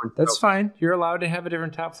fine. pretty stubborn, That's fine. You're allowed to have a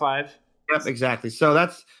different top 5. Yep, exactly. So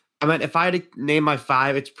if I had to name my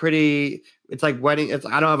 5, it's like Wedding. I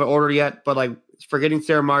don't have an order yet, but like Forgetting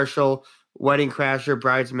Sarah Marshall, Wedding Crasher,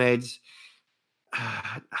 Bridesmaids.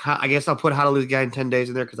 I guess I'll put How to Lose a Guy in 10 Days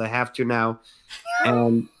in there because I have to now.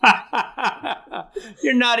 And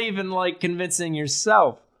you're not even like convincing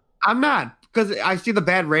yourself. I'm not, because I see the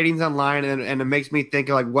bad ratings online, and it makes me think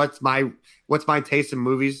like, what's my taste in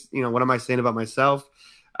movies? What am I saying about myself?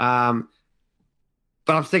 But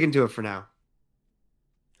I'm sticking to it for now.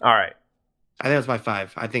 All right. I think that's my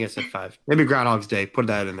 5. I think I said 5. Maybe Groundhog's Day. Put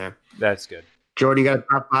that in there. That's good. Jordan, you got a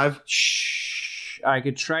top 5? I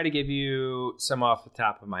could try to give you some off the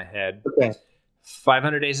top of my head. Okay.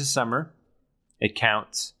 500 Days of Summer. It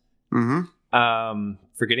counts. Mm-hmm.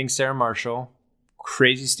 Forgetting Sarah Marshall.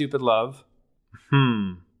 Crazy Stupid Love.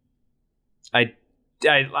 I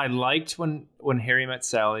liked when Harry Met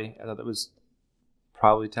Sally. I thought that was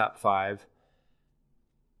probably top 5.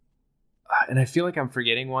 And I feel like I'm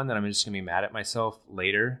forgetting one that I'm just gonna be mad at myself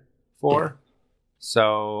later for.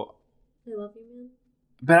 So I Love You Man.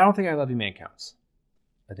 But I don't think I Love You Man counts.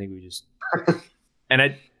 I think we just and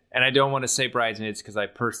I don't want to say Bridesmaids because I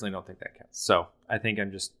personally don't think that counts. So I think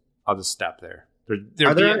I'll just stop there.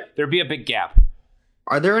 There'd be a big gap.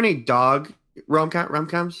 Are there any dog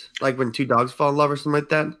rom-coms? Like when two dogs fall in love or something like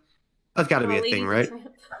that? That's got to be a thing, right?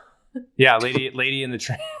 Yeah, Lady in the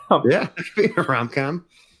Tramp. Yeah, that could be a rom-com.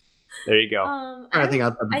 There you go. I think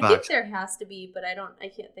there has to be, but I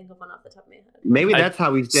can't think of one off the top of my head. Maybe that's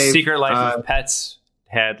how we saved Secret Life of Pets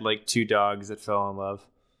had like 2 dogs that fell in love.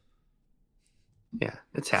 Yeah,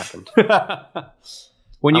 it's happened.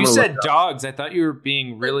 When you said dogs, I thought you were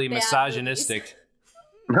being really misogynistic.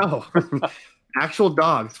 No, actual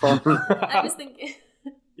dogs. I was thinking.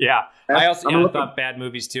 Yeah, I also thought bad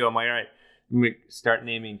movies too. I'm like, all right, we start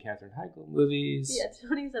naming Katherine Heigl movies. Yeah,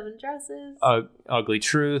 27 Dresses. Ugly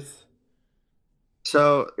Truth.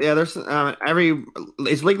 So yeah, there's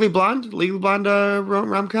is Legally Blonde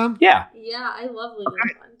rom-com? Yeah. Yeah, I love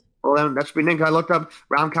Legally Blonde. Well, then that should be Nick. I looked up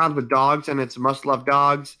rom-coms with dogs, and it's Must Love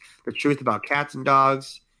Dogs, The Truth About Cats and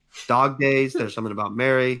Dogs, Dog Days. There's something about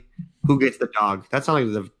Mary. Who Gets the Dog? That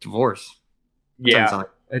sounds like a divorce. Yeah,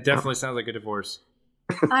 it definitely sounds like a divorce.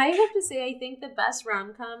 I have to say, I think the best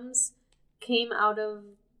rom-coms came out of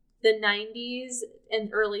the 90s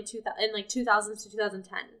and early 2000s to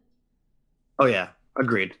 2010. Oh yeah,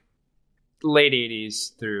 agreed. Late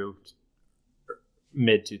 80s through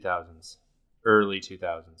mid 2000s, early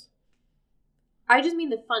 2000s. I just mean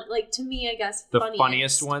the fun, like, to me, I guess, the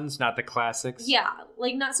funniest ones, not the classics. Yeah,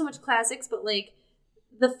 like, not so much classics, but, like,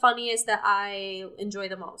 the funniest that I enjoy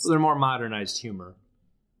the most. They're more modernized humor.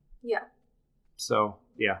 Yeah. So,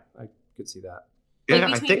 yeah, I could see that. Like,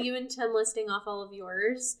 yeah, between you and Tim listing off all of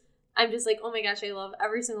yours, I'm just like, oh my gosh, I love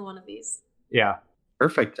every single one of these. Yeah.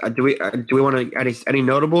 Perfect. Do we want to any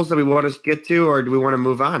notables that we want to get to, or do we want to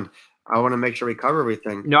move on? I want to make sure we cover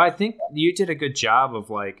everything. No, I think you did a good job of,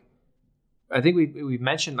 like, I think we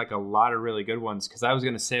mentioned like a lot of really good ones, because I was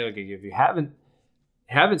going to say, like, if you haven't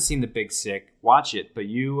seen The Big Sick, watch it, but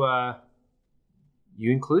you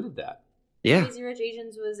included that. Yeah. Crazy Rich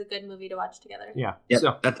Asians was a good movie to watch together. Yeah. Yep,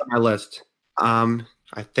 so that's on my list.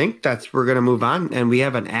 I think we're going to move on, and we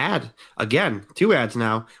have an ad again, 2 ads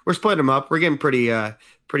now. We're splitting them up. We're getting pretty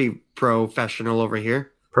professional over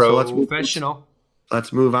here. Professional.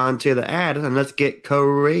 Let's move on to the ad, and let's get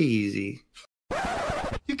crazy.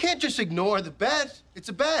 You can't just ignore the bet. It's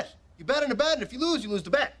a bet. You bet on a bet, and if you lose the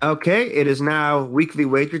bet. Okay, it is now weekly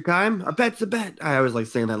wager time. A bet's a bet. I always like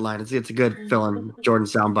saying that line. It's a good fill-in Jordan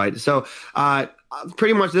soundbite. So,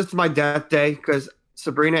 pretty much this is my death day, because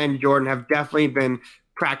Sabrina and Jordan have definitely been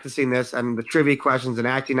practicing this and the trivia questions and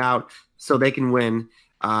acting out so they can win.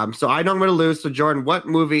 So I know I'm going to lose. So Jordan, what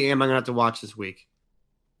movie am I going to have to watch this week?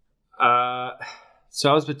 So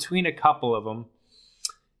I was between a couple of them.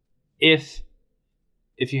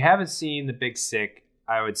 If you haven't seen The Big Sick,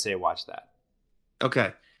 I would say watch that.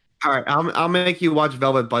 Okay. All right. I'll make you watch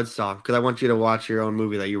Velvet Buzzsaw, because I want you to watch your own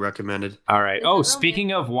movie that you recommended. All right. Oh,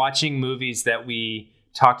 speaking of watching movies that we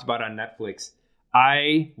talked about on Netflix,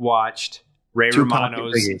 I watched Ray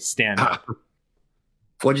Romano's stand-up.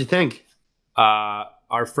 What'd you think?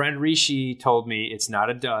 Our friend Rishi told me it's not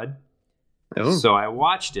a dud. Oh. So I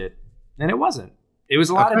watched it, and it wasn't. It was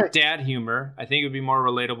a lot of dad humor. I think it would be more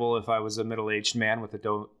relatable if I was a middle-aged man with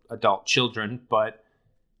adult children, but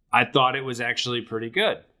I thought it was actually pretty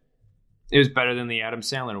good. It was better than the Adam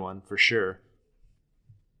Sandler one, for sure.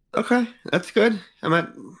 Okay, that's good.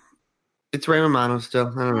 It's Ray Romano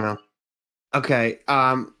still. I don't know. Okay,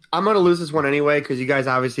 I'm going to lose this one anyway, because you guys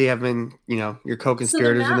obviously have been, you're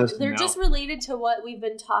co-conspirators in this. They're just related to what we've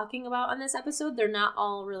been talking about on this episode. They're not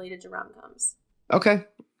all related to rom-coms. Okay.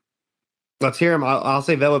 Let's hear them. I'll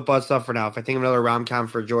say Velvet Buzzsaw for now. If I think of another rom-com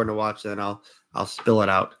for Jordan to watch, then I'll spill it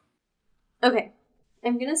out. Okay.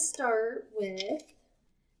 I'm going to start with,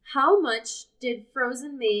 how much did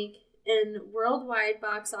Frozen make in worldwide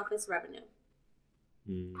box office revenue?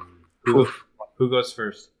 Who goes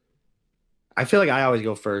first? I feel like I always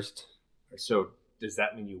go first. So does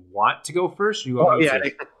that mean you want to go first? Or you want me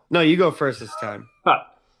to? No, you go first this time. Huh.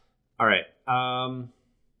 All right.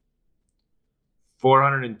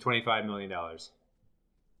 $425 million.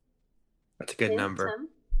 That's a good number.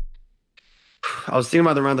 I was thinking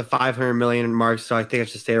about around the 500 million mark, so I think I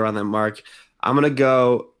should stay around that mark. I'm gonna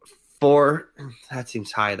go 4. That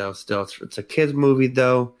seems high though. Still, it's a kids movie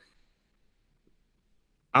though.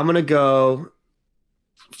 I'm gonna go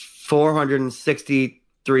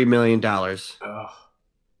 $463 million.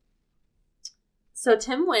 So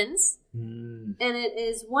Tim wins, and it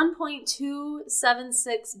is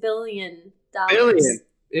 $1.276 billion. Billion.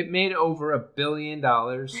 It made over $1 billion.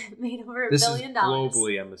 It made over $1 billion.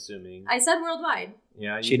 Globally, I'm assuming. I said worldwide.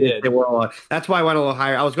 Yeah, you She did. say worldwide. That's why I went a little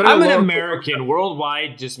higher. I was going to. I'm an American.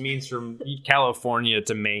 Worldwide just means from California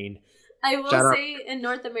to Maine. I will say in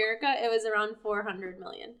North America, it was around 400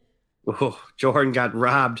 million. Oh, Jordan got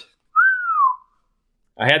robbed.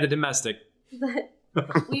 I had the domestic.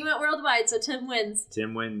 But we went worldwide, so Tim wins.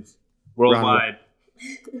 Tim wins. Worldwide.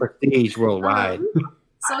 Prestige worldwide.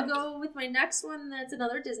 So I'll go with my next one. That's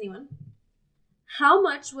another Disney one. How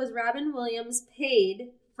much was Robin Williams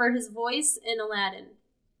paid for his voice in Aladdin?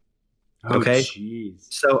 Okay.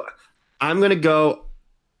 Jeez. So I'm going to go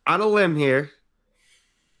on a limb here.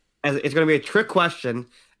 As it's going to be a trick question,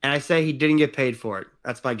 and I say he didn't get paid for it.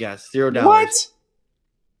 That's my guess. $0. What?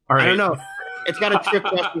 All right. I don't know. It's got a trick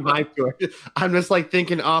question vibe to it. I'm just like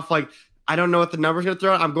thinking off, like, I don't know what the number's going to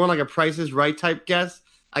throw out. I'm going like a Price is Right type guess.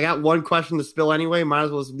 I got one question to spill anyway. Might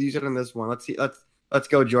as well use it on this one. Let's see. Let's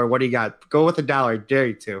go, Jordan. What do you got? Go with $1. Dare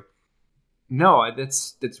you to. No,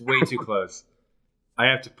 that's way too close. I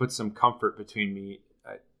have to put some comfort between me,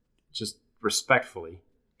 just respectfully,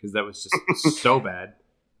 because that was just so bad.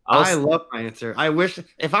 I love my answer. I wish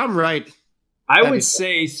if I'm right, I would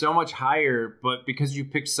say so much higher, but because you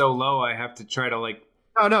picked so low, I have to try to like.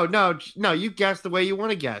 No. You guess the way you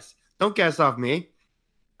want to guess. Don't guess off me.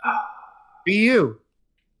 Be you.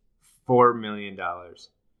 $4 million.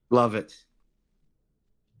 Love it.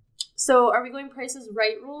 So are we going Price is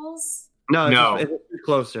Right rules? No. It's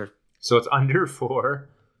closer. So it's under 4.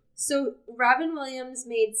 So Robin Williams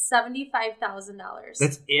made $75,000.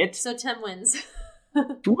 That's it? So Tim wins.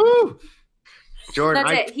 Woo! Jordan,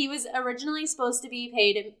 That's it. He was originally supposed to be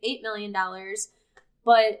paid $8 million,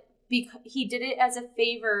 but he did it as a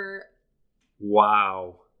favor.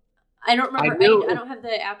 Wow. I don't remember. I don't have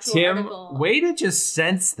the actual article. Tim, way to just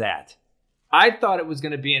sense that. I thought it was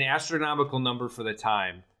going to be an astronomical number for the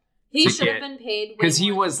time. He should have been paid because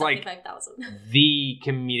he was like $75,000. the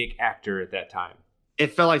comedic actor at that time.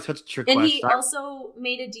 It felt like such a trick And question. he also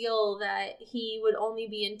made a deal that he would only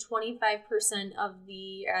be in 25% of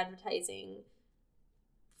the advertising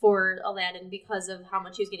for Aladdin because of how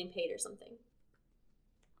much he was getting paid or something.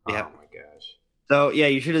 Yeah. Oh my gosh. So yeah,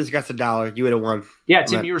 you should have just guessed $1. You would have won. Yeah,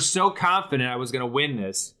 Tim, you were so confident I was going to win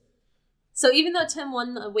this. So even though Tim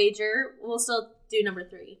won the wager, we'll still do number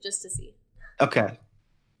 3 just to see. Okay.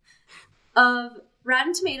 Of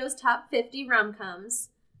Rotten Tomatoes top 50 rom-coms,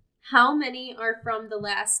 how many are from the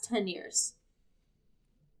last 10 years?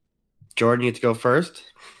 Jordan, you have to go first.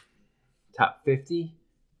 Top 50?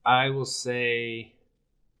 I will say...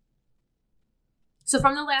 So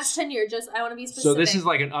from the last 10 years, I want to be specific. So this is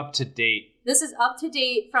like an up-to-date. This is up to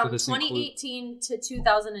date from 2018 to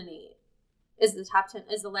 2008 is the top 10,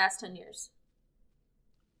 is the last 10 years.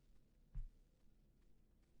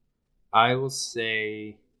 I will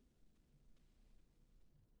say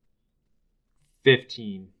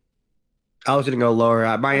 15. I was going to go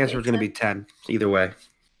lower. My answer was going to be 10. Either way.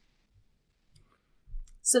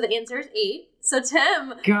 So the answer is 8. So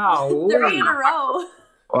Tim, Golly. 3 in a row.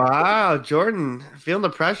 Wow, Jordan, feeling the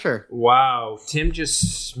pressure. Wow, Tim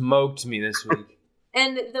just smoked me this week.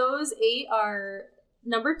 And those 8 are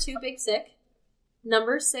number 2, Big Sick.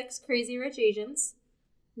 Number 6, Crazy Rich Asians.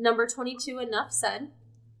 Number 22, Enough Said.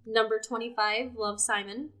 Number 25, Love,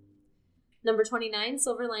 Simon. Number 29,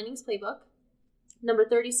 Silver Linings Playbook. Number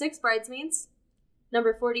 36, Bridesmaids.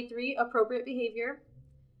 Number 43, Appropriate Behavior.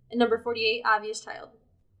 And number 48, Obvious Child.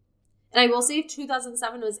 And I will say if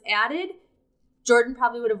 2007 was added, Jordan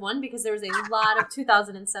probably would have won because there was a lot of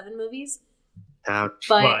 2007 movies. Ouch.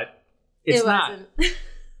 But it's not. Wasn't. Damn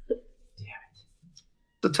it.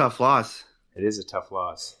 It's a tough loss. It is a tough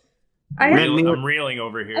loss. I'm reeling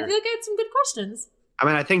over here. I feel like I had some good questions. I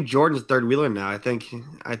mean, I think Jordan's third wheeler now. I think Yeah,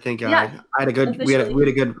 I had a good we had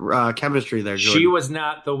a good chemistry there, Jordan. She was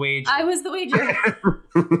not the wager. I was the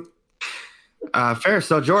wager. Fair.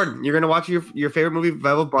 So Jordan, you're gonna watch your favorite movie,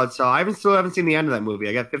 Velvet Buzzsaw. I still haven't seen the end of that movie.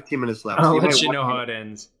 I got 15 minutes left. I'll So let you know how it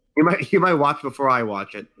ends. You might watch before I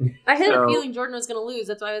watch it. I had a feeling Jordan was going to lose.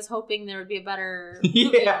 That's why I was hoping there would be a better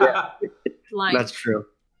line. That's true.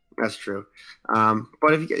 That's true.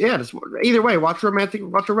 But if just either way, watch a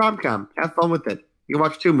rom-com. Have fun with it. You can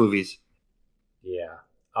watch 2 movies. Yeah,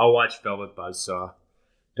 I'll watch Velvet Buzzsaw.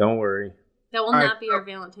 Don't worry. That will not be our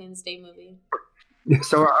Valentine's Day movie.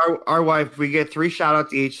 So our wife, we get 3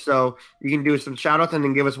 shout-outs each. So you can do some shout-outs and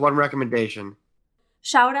then give us one recommendation.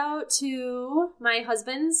 Shout out to my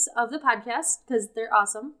husbands of the podcast because they're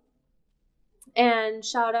awesome. And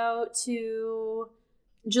shout out to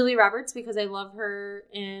Julie Roberts because I love her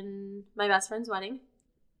in my best friend's wedding.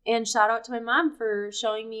 And shout out to my mom for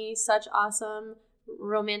showing me such awesome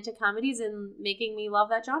romantic comedies and making me love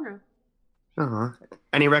that genre.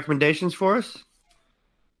 Any recommendations for us?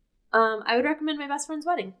 I would recommend My Best Friend's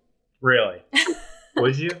Wedding. Really?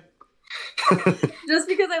 Would you? Just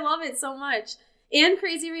because I love it so much. And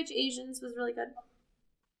Crazy Rich Asians was really good.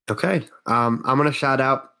 Okay. I'm going to shout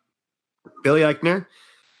out Billy Eichner.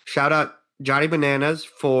 Shout out Johnny Bananas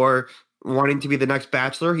for wanting to be the next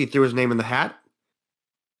Bachelor. He threw his name in the hat.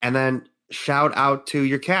 And then shout out to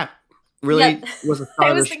your cat. Really was a star I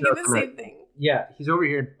of was the thinking show the tonight. same thing. Yeah, he's over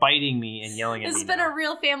here biting me and yelling at me. It's been a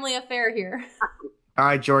real family affair here. All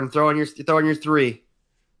right, Jordan, throw in your 3.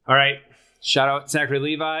 All right. Shout out Zachary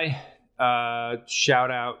Levi.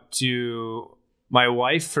 Shout out to my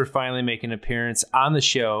wife for finally making an appearance on the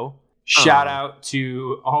show. Shout out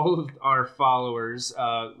to all of our followers.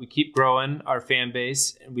 We keep growing our fan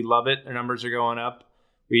base, and we love it. Our numbers are going up.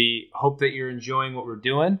 We hope that you're enjoying what we're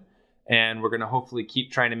doing, and we're going to hopefully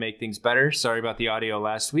keep trying to make things better. Sorry about the audio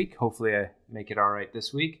last week. Hopefully I make it all right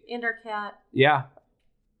this week. And our cat. Yeah.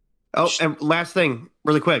 Oh, and last thing,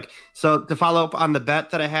 really quick. So to follow up on the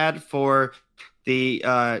bet that I had for the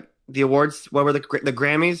awards, what were the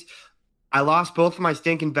Grammys? I lost both of my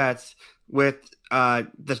stinking bets with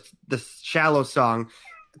the Shallow song.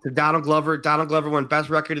 To Donald Glover. Donald Glover won Best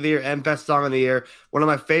Record of the Year and Best Song of the Year. One of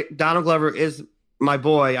my Donald Glover is my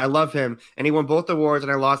boy. I love him, and he won both awards,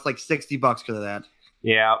 and I lost like $60 because of that.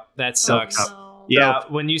 Yeah, that sucks. Oh, no. Yeah,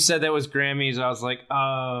 when you said that was Grammys, I was like,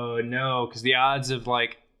 oh no, because the odds of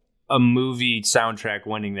like a movie soundtrack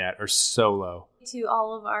winning that are so low. To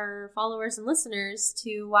all of our followers and listeners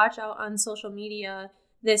to watch out on social media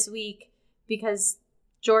this week because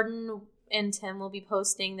Jordan and Tim will be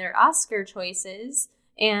posting their Oscar choices,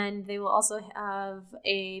 and they will also have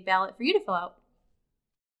a ballot for you to fill out.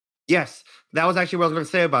 Yes, that was actually what I was going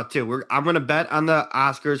to say about too. I'm going to bet on the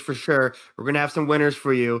Oscars for sure. We're going to have some winners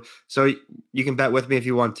for you, so you can bet with me if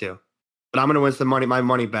you want to. But I'm going to win my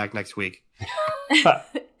money back next week.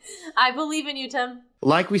 I believe in you, Tim.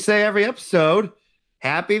 Like we say every episode,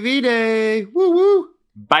 Happy V-Day! Woo woo!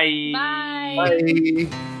 Bye. Bye. Bye.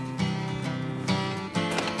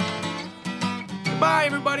 Goodbye,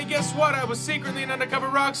 everybody. Guess what? I was secretly an undercover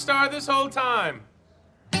rock star this whole time.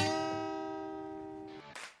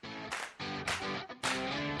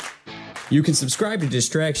 You can subscribe to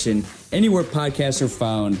Distraction anywhere podcasts are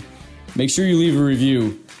found. Make sure you leave a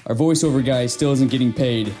review. Our voiceover guy still isn't getting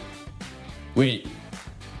paid. Wait,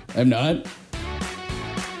 I'm not?